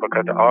article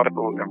because the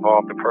article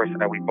involved the person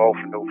that we both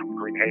knew from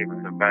Green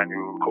Haven,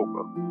 Emmanuel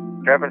Cooper.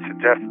 Kevin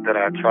suggested that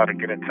I try to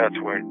get in touch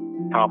with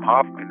Tom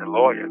Hoffman, the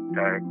lawyer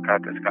that got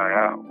this guy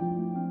out.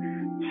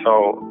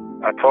 So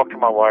I talked to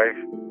my wife,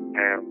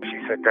 and she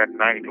said that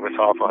night it was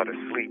hard for her to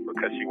sleep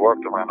because she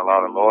worked around a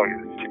lot of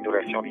lawyers. She knew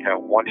that she only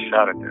had one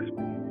shot at this.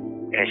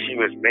 And she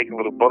was making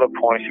little bullet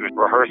points. She was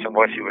rehearsing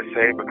what she would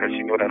say because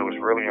she knew that it was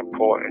really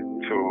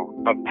important to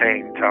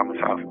obtain Thomas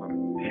Hoffman.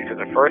 She said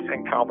the first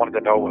thing Tom wanted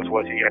to know was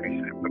he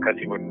innocent? Because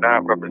he would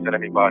not represent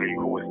anybody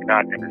who was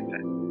not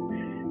innocent.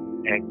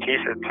 And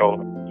Keisha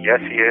told him, yes,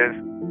 he is,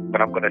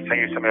 but I'm going to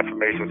send you some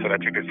information so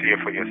that you can see it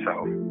for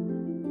yourself.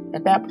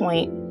 At that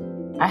point,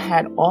 I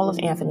had all of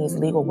Anthony's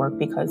legal work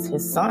because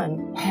his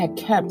son had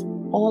kept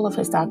all of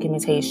his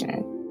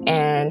documentation.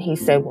 And he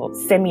said, well,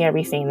 send me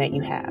everything that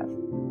you have.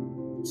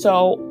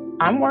 So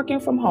I'm working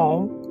from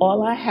home.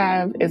 All I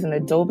have is an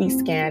Adobe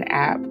Scan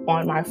app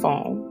on my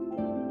phone,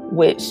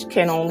 which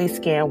can only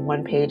scan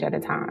one page at a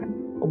time.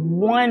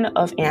 One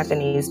of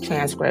Anthony's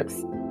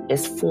transcripts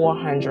is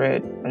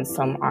 400 and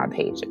some odd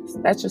pages.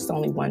 That's just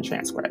only one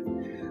transcript.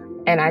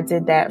 And I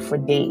did that for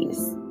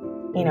days,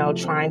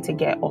 trying to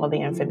get all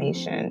the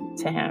information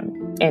to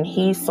him. And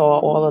he saw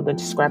all of the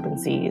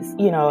discrepancies,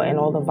 and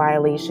all the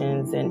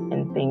violations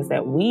and things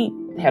that we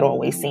had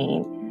always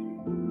seen.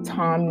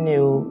 Tom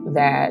knew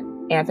that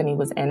Anthony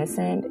was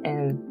innocent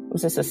and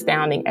was just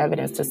astounding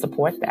evidence to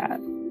support that.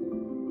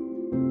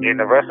 And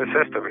the rest is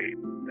history.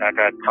 I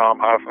got Tom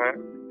Hoffman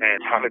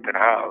and Jonathan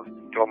House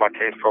doing my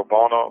case pro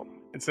bono.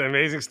 It's an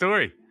amazing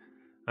story.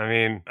 I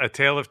mean, a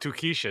tale of two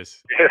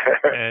Keishas,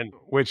 and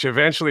which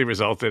eventually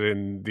resulted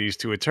in these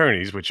two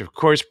attorneys, which of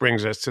course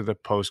brings us to the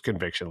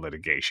post-conviction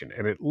litigation.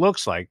 And it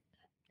looks like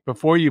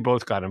before you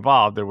both got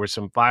involved, there were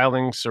some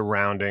filings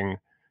surrounding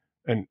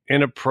an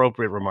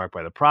inappropriate remark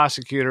by the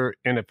prosecutor,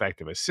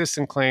 ineffective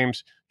assistant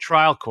claims,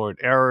 trial court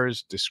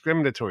errors,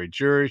 discriminatory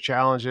jury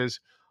challenges,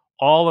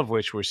 all of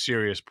which were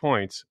serious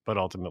points, but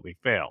ultimately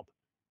failed.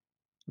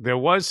 There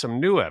was some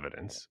new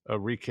evidence, a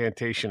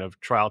recantation of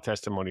trial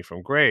testimony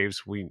from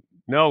Graves. We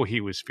know he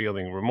was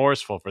feeling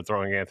remorseful for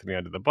throwing Anthony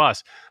under the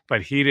bus,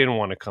 but he didn't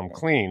want to come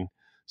clean.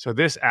 So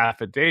this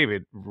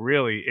affidavit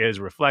really is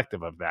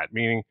reflective of that,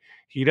 meaning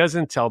he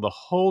doesn't tell the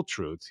whole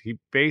truth. He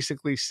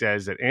basically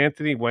says that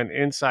Anthony went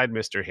inside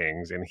Mr.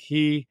 Hings and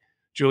he,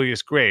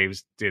 Julius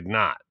Graves, did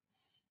not.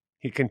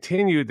 He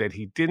continued that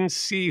he didn't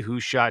see who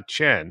shot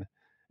Chen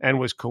and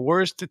was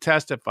coerced to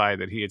testify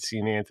that he had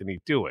seen Anthony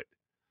do it.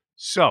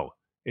 So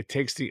it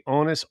takes the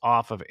onus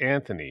off of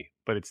Anthony,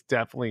 but it's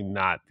definitely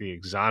not the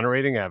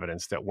exonerating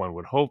evidence that one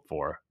would hope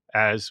for,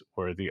 as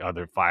were the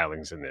other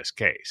filings in this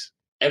case.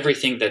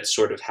 Everything that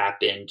sort of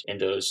happened in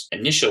those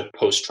initial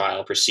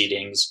post-trial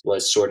proceedings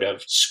was sort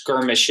of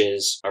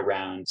skirmishes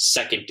around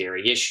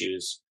secondary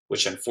issues,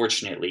 which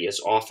unfortunately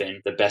is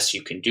often the best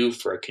you can do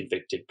for a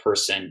convicted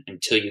person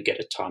until you get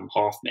a Tom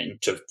Hoffman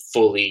to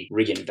fully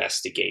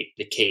reinvestigate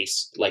the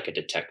case like a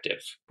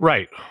detective.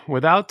 Right.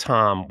 Without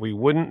Tom, we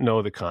wouldn't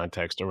know the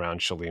context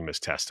around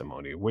Shalima's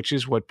testimony, which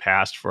is what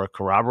passed for a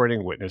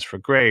corroborating witness for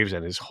Graves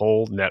and his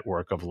whole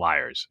network of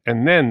liars.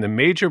 And then the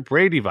major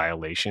Brady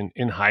violation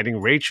in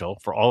hiding Rachel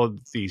for all of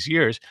these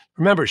years.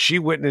 Remember, she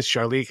witnessed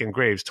Charlique and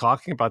Graves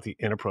talking about the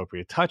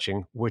inappropriate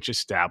touching, which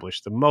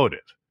established the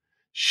motive.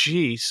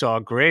 She saw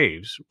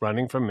Graves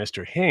running from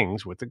Mr.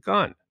 Hings with a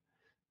gun.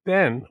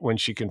 Then, when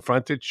she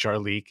confronted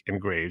Charlique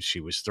and Graves, she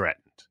was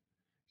threatened.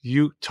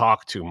 "You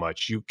talk too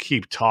much. You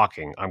keep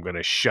talking. I'm going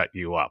to shut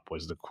you up,"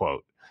 was the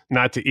quote.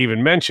 Not to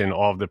even mention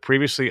all of the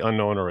previously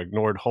unknown or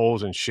ignored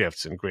holes and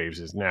shifts in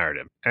Graves'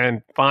 narrative.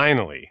 And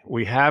finally,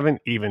 we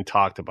haven't even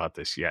talked about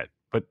this yet,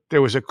 but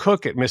there was a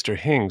cook at Mr.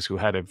 Hings who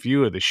had a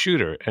view of the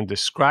shooter and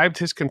described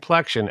his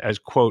complexion as,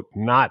 quote,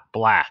 not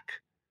black.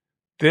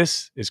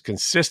 This is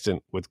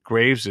consistent with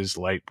Graves'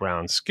 light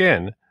brown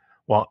skin,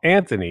 while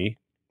Anthony,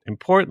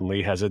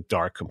 importantly, has a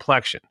dark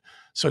complexion.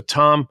 So,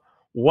 Tom,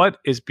 what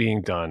is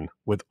being done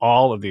with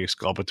all of the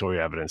exculpatory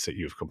evidence that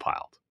you've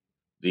compiled?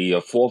 The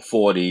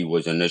 440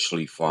 was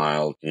initially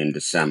filed in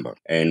December,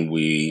 and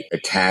we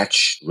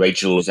attached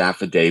Rachel's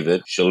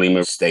affidavit,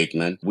 Shalima's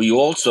statement. We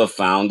also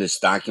found this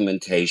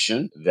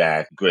documentation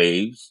that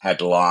Graves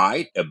had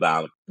lied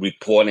about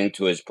reporting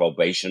to his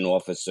probation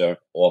officer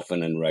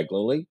often and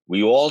regularly.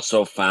 We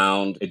also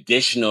found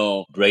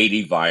additional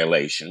Brady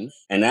violations.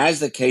 And as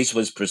the case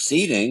was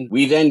proceeding,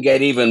 we then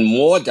get even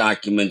more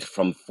documents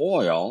from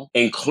Foyle,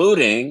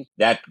 including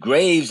that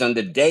Graves, on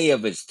the day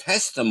of his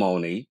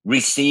testimony,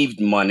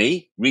 received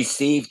money,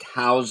 received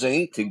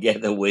housing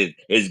together with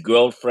his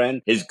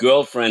girlfriend, his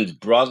girlfriend's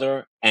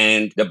brother,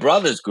 and the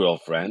brother's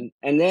girlfriend.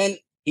 And then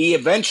he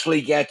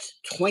eventually gets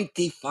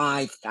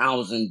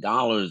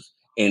 $25,000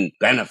 in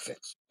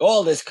benefits.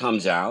 All this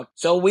comes out.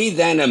 So we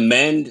then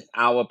amend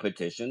our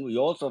petition. We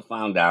also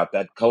found out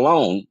that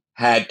Cologne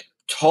had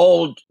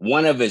told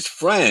one of his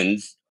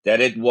friends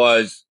that it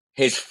was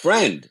his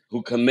friend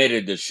who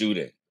committed the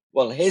shooting.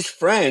 Well, his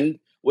friend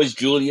was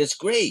Julius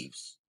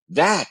Graves.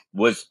 That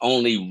was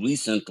only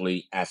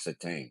recently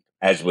ascertained,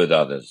 as with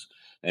others.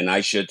 And I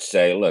should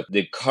say, look,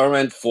 the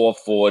current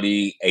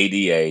 440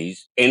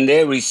 ADAs, in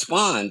their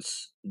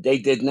response, they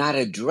did not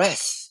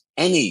address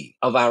any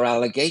of our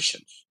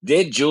allegations.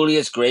 Did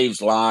Julius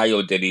Graves lie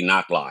or did he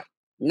not lie?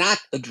 Not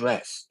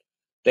addressed.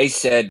 They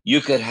said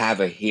you could have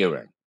a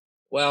hearing.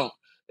 Well,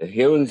 the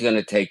hearing's going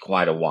to take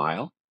quite a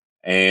while,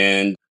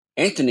 and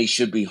Anthony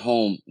should be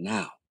home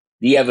now.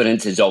 The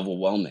evidence is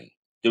overwhelming.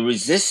 The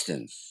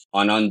resistance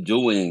on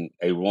undoing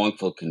a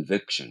wrongful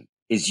conviction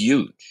is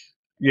huge.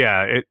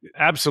 Yeah,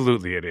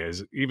 absolutely it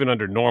is, even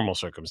under normal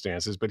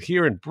circumstances. But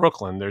here in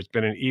Brooklyn, there's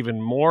been an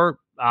even more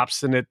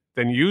obstinate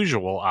than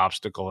usual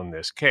obstacle in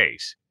this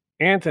case.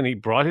 Anthony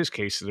brought his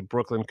case to the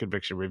Brooklyn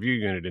Conviction Review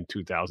Unit in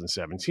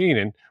 2017,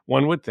 and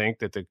one would think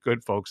that the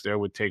good folks there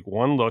would take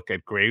one look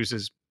at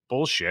Graves'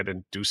 bullshit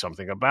and do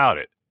something about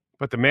it.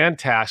 But the man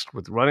tasked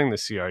with running the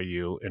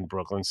CRU in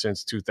Brooklyn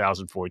since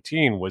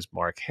 2014 was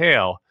Mark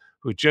Hale,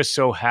 who just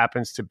so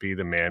happens to be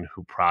the man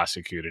who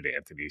prosecuted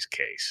Anthony's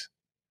case.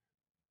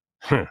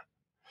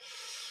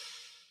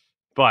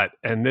 But,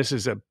 and this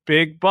is a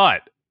big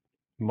but,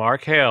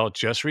 Mark Hale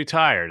just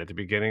retired at the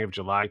beginning of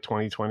July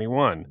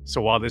 2021.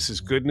 So while this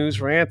is good news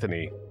for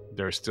Anthony,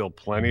 there are still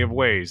plenty of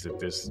ways that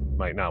this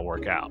might not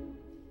work out.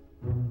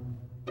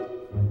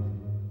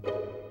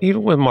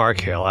 Even with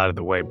Mark Hale out of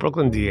the way,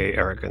 Brooklyn DA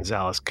Eric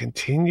Gonzalez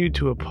continued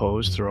to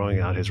oppose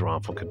throwing out his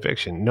wrongful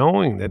conviction,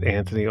 knowing that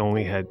Anthony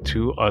only had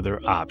two other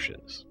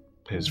options.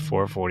 his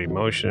 440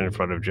 motion in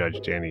front of Judge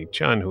Danny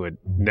Chun, who had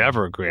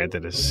never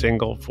granted a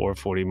single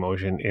 440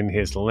 motion in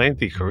his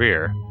lengthy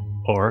career,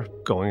 or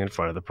going in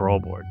front of the parole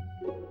board.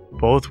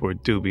 Both were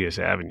dubious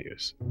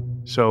avenues.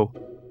 So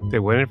they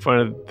went in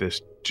front of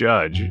this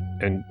judge,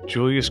 and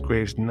Julius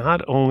Graves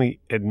not only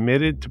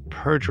admitted to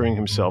perjuring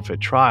himself at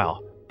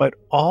trial, but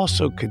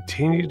also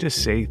continued to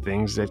say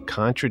things that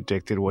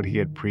contradicted what he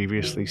had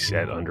previously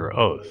said under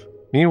oath.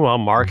 Meanwhile,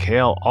 Mark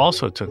Hale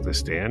also took the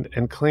stand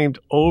and claimed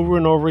over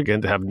and over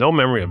again to have no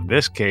memory of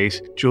this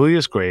case,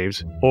 Julius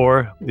Graves,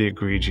 or the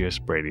egregious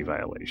Brady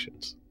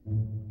violations.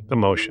 The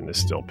motion is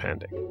still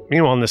pending.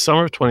 Meanwhile, in the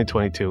summer of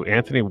 2022,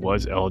 Anthony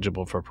was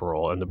eligible for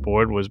parole, and the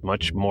board was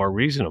much more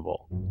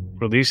reasonable,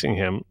 releasing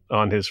him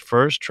on his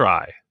first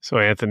try. So,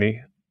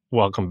 Anthony,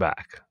 welcome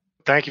back.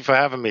 Thank you for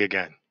having me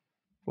again.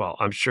 Well,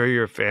 I'm sure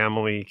your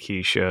family,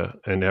 Keisha,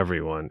 and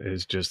everyone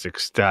is just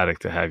ecstatic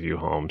to have you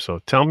home. So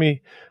tell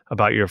me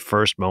about your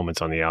first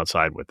moments on the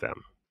outside with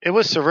them. It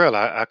was surreal.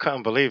 I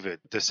couldn't believe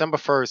it. December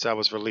 1st, I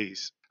was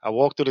released. I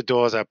walked through the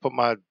doors. I put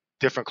my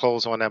different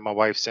clothes on that my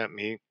wife sent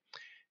me.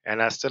 And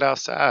I stood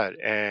outside,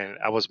 and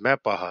I was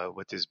met by her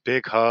with this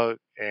big hug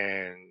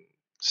and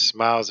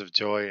smiles of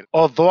joy. And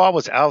although I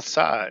was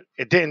outside,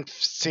 it didn't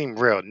seem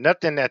real.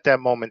 Nothing at that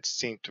moment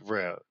seemed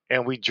real.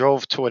 And we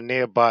drove to a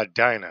nearby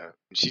diner.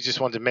 She just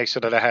wanted to make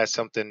sure that I had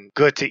something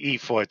good to eat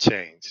for a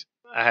change.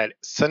 I had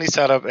sunny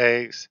side up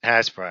eggs,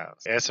 hash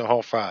browns, and some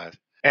home fries.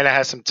 And I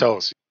had some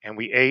toast. And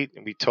we ate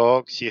and we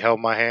talked. She held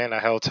my hand, I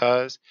held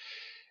hers.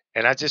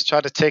 And I just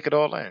tried to take it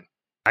all in.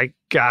 I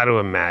got to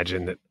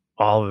imagine that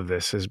all of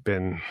this has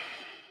been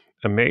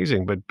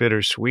amazing, but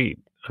bittersweet.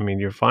 I mean,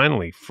 you're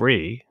finally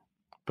free,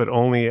 but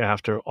only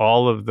after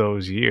all of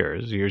those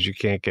years you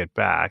can't get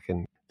back.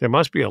 And there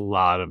must be a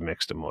lot of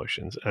mixed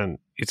emotions. And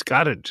it's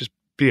got to just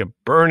be a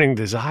burning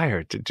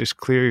desire to just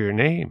clear your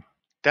name.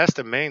 That's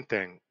the main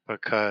thing,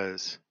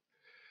 because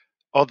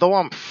although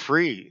I'm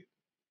free,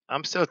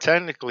 I'm still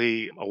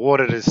technically a ward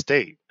of the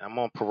state. I'm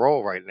on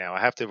parole right now. I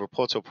have to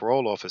report to a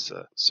parole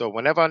officer. So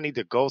whenever I need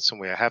to go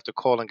somewhere, I have to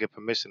call and get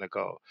permission to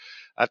go.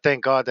 I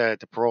thank God that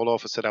the parole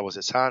officer that was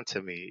assigned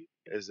to me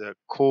is a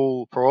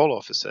cool parole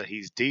officer.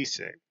 He's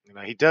decent. You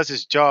know, he does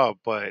his job,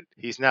 but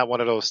he's not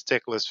one of those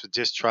sticklers for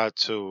just try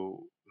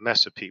to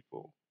mess with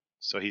people.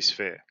 So he's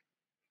fair.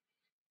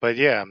 But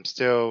yeah, I'm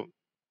still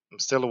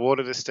a ward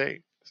of the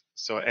state.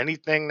 So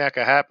anything that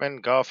could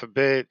happen, God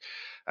forbid,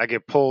 I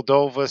get pulled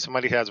over,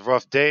 somebody has a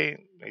rough day,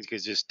 they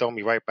could just throw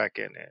me right back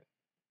in there.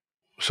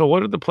 So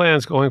what are the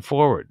plans going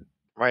forward?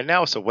 Right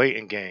now, it's a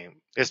waiting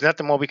game. There's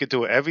nothing more we could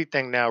do.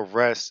 Everything now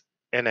rests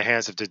in the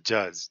hands of the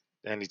judge,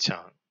 Danny Chun.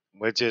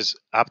 We're just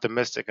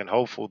optimistic and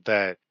hopeful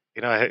that,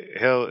 you know,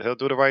 he'll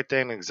do the right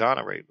thing and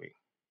exonerate me.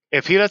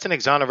 If he doesn't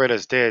exonerate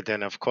us there,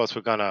 then of course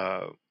we're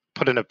gonna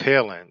put an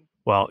appeal in.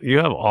 Well, you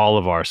have all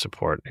of our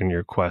support in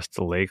your quest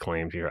to lay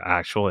claim to your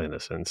actual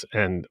innocence.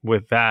 And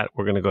with that,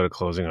 we're going to go to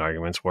closing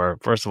arguments where,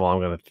 first of all,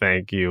 I'm going to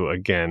thank you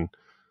again.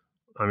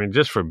 I mean,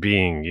 just for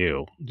being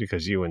you,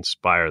 because you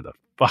inspire the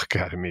fuck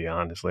out of me,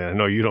 honestly. I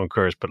know you don't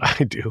curse, but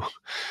I do.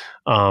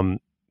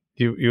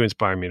 You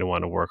inspire me to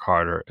want to work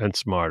harder and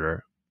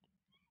smarter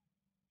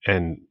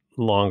and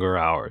longer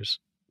hours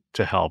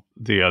to help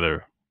the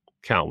other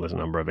countless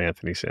number of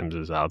Anthony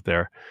Simses out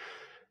there.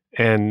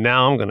 And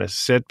now I'm going to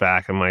sit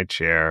back in my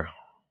chair,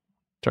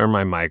 turn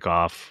my mic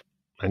off,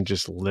 and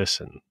just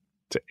listen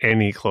to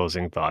any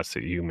closing thoughts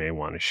that you may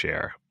want to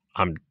share.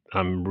 I'm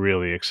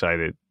really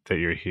excited that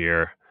you're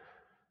here.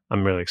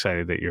 I'm really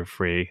excited that you're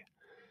free.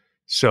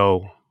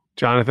 So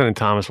Jonathan and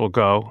Thomas will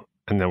go,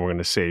 and then we're going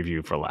to save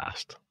you for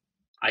last.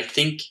 I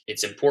think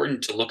it's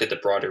important to look at the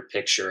broader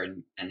picture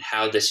and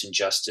how this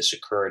injustice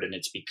occurred. And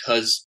it's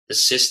because the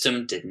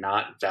system did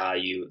not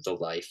value the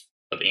life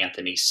of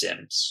Anthony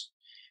Sims.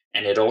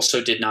 And it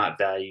also did not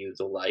value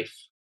the life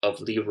of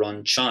Lee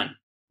Run Chun.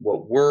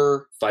 What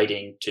we're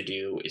fighting to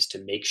do is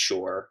to make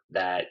sure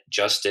that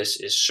justice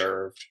is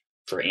served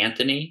for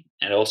Anthony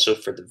and also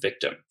for the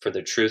victim, for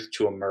the truth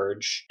to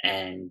emerge,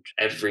 and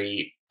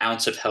every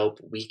ounce of help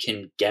we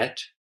can get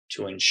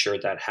to ensure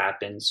that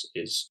happens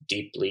is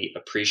deeply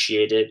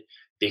appreciated,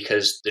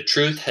 because the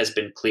truth has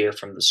been clear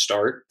from the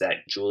start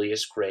that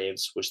Julius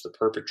Graves was the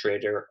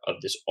perpetrator of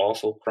this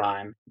awful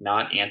crime,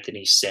 not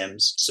Anthony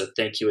Sims. So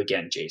thank you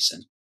again,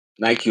 Jason.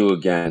 Thank you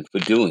again for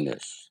doing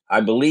this.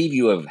 I believe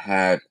you have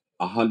had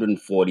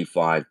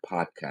 145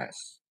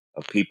 podcasts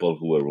of people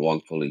who were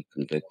wrongfully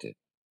convicted.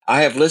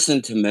 I have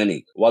listened to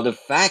many. While the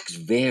facts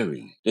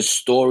vary, the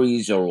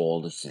stories are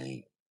all the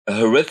same. A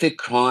horrific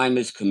crime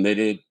is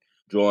committed,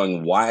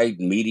 drawing wide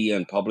media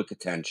and public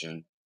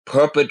attention.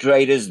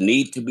 Perpetrators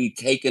need to be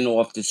taken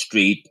off the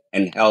street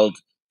and held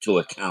to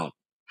account.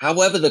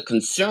 However, the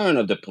concern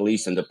of the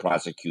police and the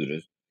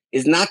prosecutors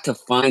is not to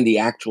find the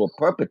actual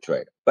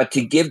perpetrator, but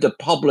to give the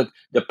public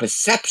the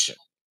perception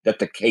that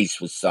the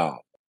case was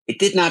solved. It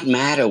did not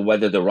matter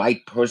whether the right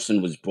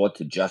person was brought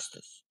to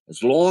justice,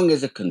 as long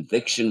as a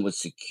conviction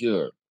was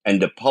secured and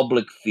the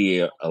public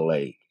fear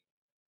allayed.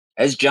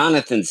 As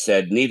Jonathan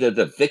said, neither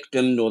the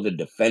victim nor the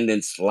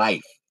defendant's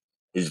life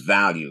is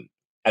valued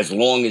as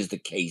long as the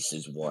case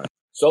is won.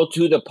 So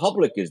too the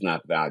public is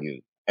not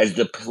valued, as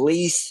the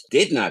police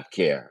did not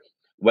care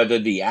whether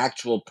the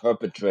actual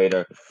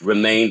perpetrator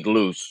remained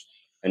loose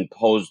and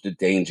posed a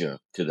danger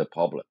to the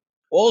public.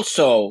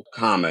 Also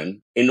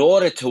common, in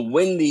order to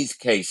win these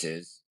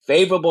cases,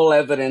 favorable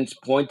evidence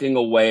pointing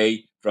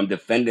away from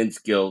defendant's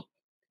guilt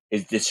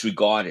is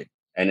disregarded,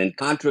 and in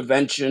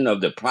contravention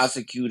of the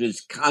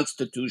prosecutor's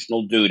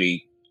constitutional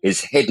duty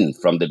is hidden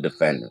from the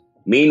defendant.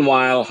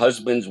 Meanwhile,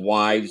 husbands,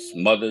 wives,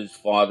 mothers,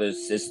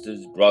 fathers,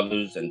 sisters,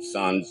 brothers, and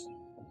sons,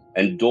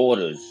 and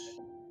daughters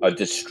are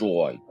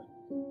destroyed,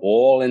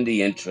 all in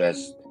the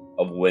interest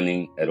of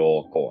winning at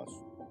all costs.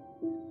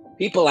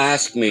 People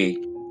ask me,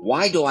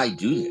 why do I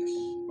do this?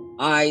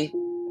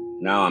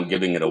 Now I'm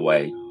giving it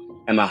away,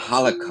 am a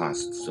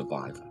Holocaust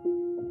survivor.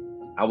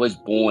 I was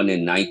born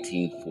in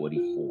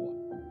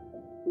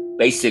 1944.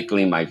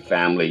 Basically, my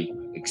family,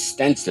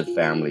 extensive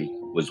family,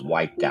 was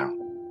wiped out.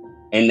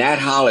 And that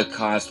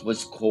Holocaust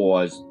was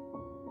caused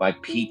by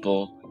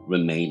people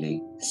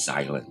remaining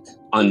silent.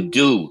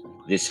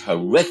 Undo this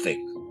horrific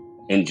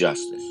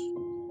injustice.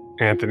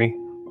 Anthony?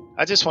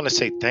 I just want to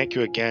say thank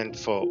you again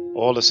for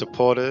all the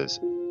supporters.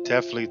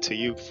 Definitely to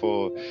you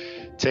for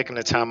taking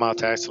the time out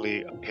to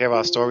actually hear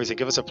our stories and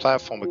give us a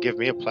platform, or give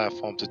me a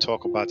platform to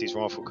talk about these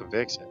wrongful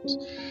convictions.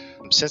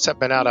 Since I've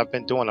been out, I've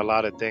been doing a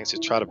lot of things to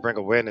try to bring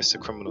awareness to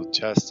criminal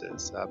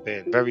justice. I've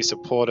been very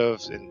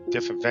supportive in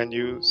different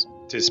venues,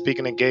 to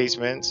speaking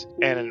engagements,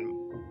 and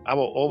I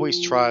will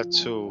always try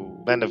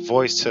to lend a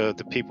voice to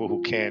the people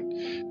who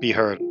can't be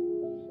heard.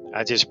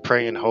 I just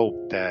pray and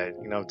hope that,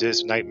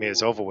 this nightmare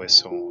is over with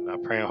soon. I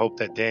pray and hope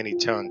that Danny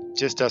Chung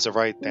just does the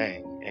right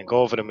thing and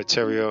go over the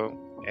material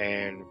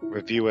and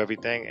review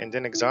everything and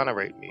then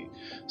exonerate me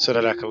so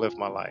that I can live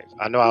my life.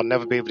 I know I'll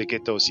never be able to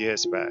get those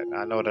years back.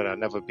 I know that I'll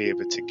never be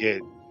able to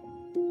get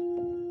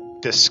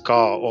the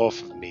scar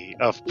off of me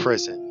of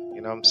prison.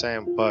 You know what I'm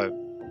saying? But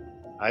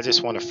I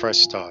just want a fresh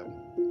start.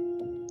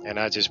 And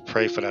I just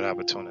pray for that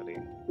opportunity.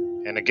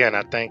 And again,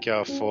 I thank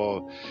y'all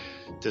for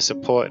the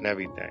support and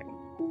everything.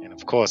 And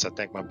of course, I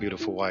thank my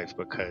beautiful wife,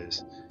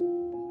 because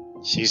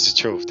she's the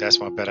truth. That's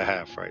my better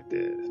half right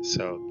there.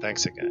 So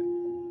thanks again.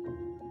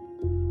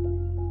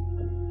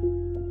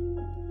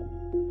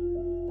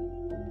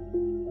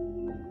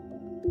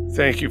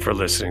 Thank you for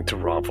listening to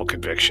Wrongful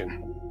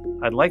Conviction.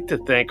 I'd like to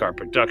thank our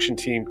production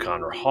team,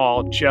 Connor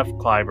Hall, Jeff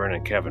Clyburn,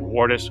 and Kevin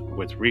Wardis,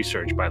 with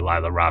research by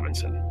Lila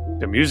Robinson.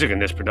 The music in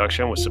this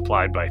production was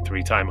supplied by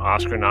three-time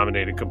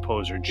Oscar-nominated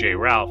composer Jay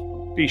Ralph.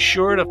 Be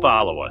sure to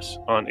follow us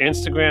on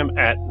Instagram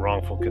at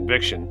Wrongful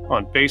Conviction,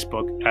 on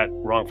Facebook at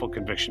Wrongful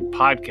Conviction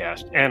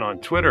Podcast, and on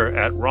Twitter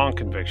at Wrong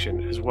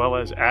Conviction, as well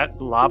as at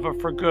Lava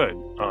for Good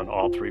on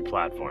all three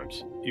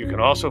platforms. You can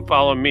also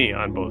follow me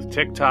on both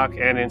TikTok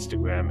and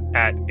Instagram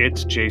at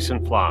It's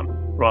Jason Flom.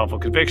 Wrongful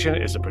Conviction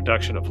is a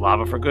production of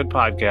Lava for Good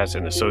Podcast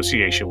in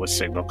association with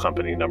Signal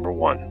Company No.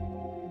 1.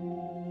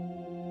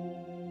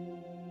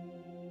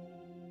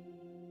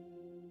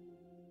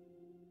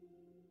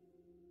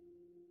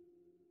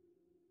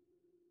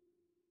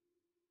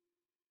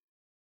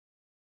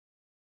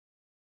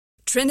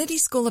 Trinity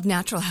School of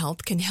Natural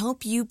Health can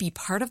help you be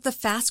part of the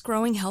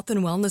fast-growing health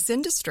and wellness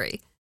industry.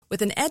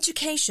 With an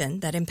education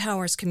that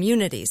empowers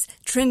communities,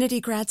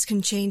 Trinity grads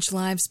can change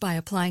lives by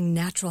applying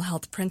natural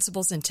health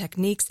principles and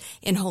techniques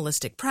in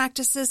holistic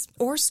practices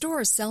or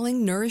stores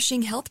selling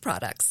nourishing health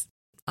products.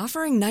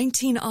 Offering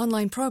 19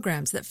 online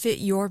programs that fit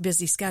your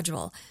busy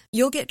schedule,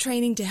 you'll get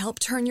training to help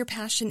turn your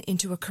passion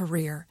into a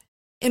career.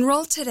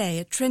 Enroll today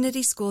at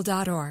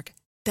trinityschool.org.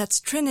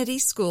 That's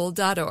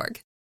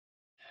trinityschool.org.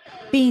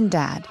 Bean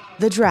Dad,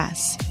 The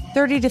Dress,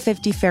 30 to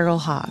 50 Feral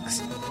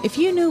Hogs. If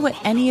you knew what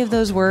any of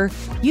those were,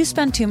 you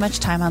spend too much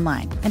time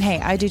online. And hey,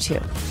 I do too.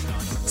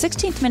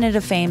 16th Minute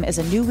of Fame is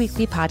a new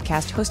weekly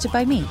podcast hosted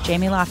by me,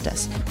 Jamie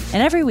Loftus.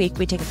 And every week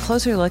we take a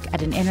closer look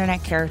at an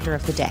internet character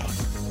of the day.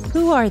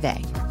 Who are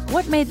they?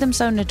 What made them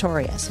so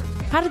notorious?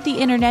 How did the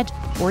internet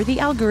or the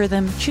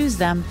algorithm choose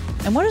them?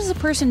 And what does a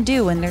person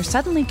do when they're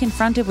suddenly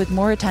confronted with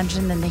more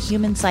attention than the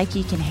human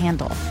psyche can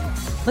handle?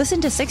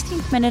 Listen to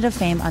 16th Minute of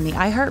Fame on the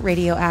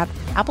iHeartRadio app,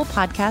 Apple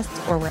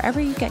Podcasts, or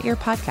wherever you get your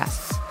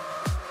podcasts.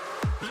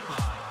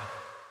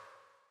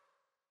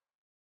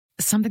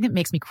 Something that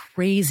makes me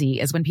crazy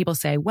is when people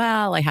say,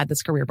 well, I had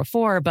this career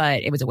before,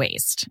 but it was a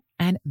waste.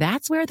 And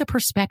that's where the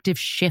perspective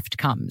shift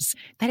comes,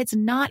 that it's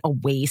not a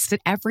waste,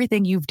 that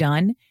everything you've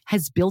done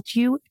has built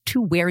you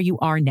to where you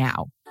are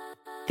now.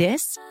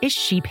 This is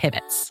She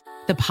Pivots,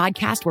 the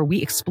podcast where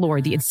we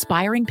explore the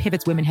inspiring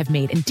pivots women have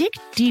made and dig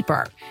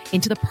deeper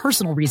into the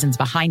personal reasons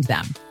behind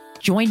them.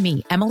 Join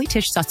me, Emily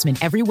Tish Sussman,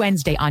 every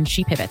Wednesday on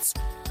She Pivots.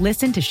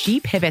 Listen to She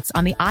Pivots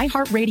on the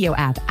iHeartRadio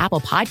app,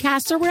 Apple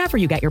Podcasts, or wherever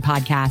you get your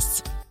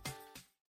podcasts.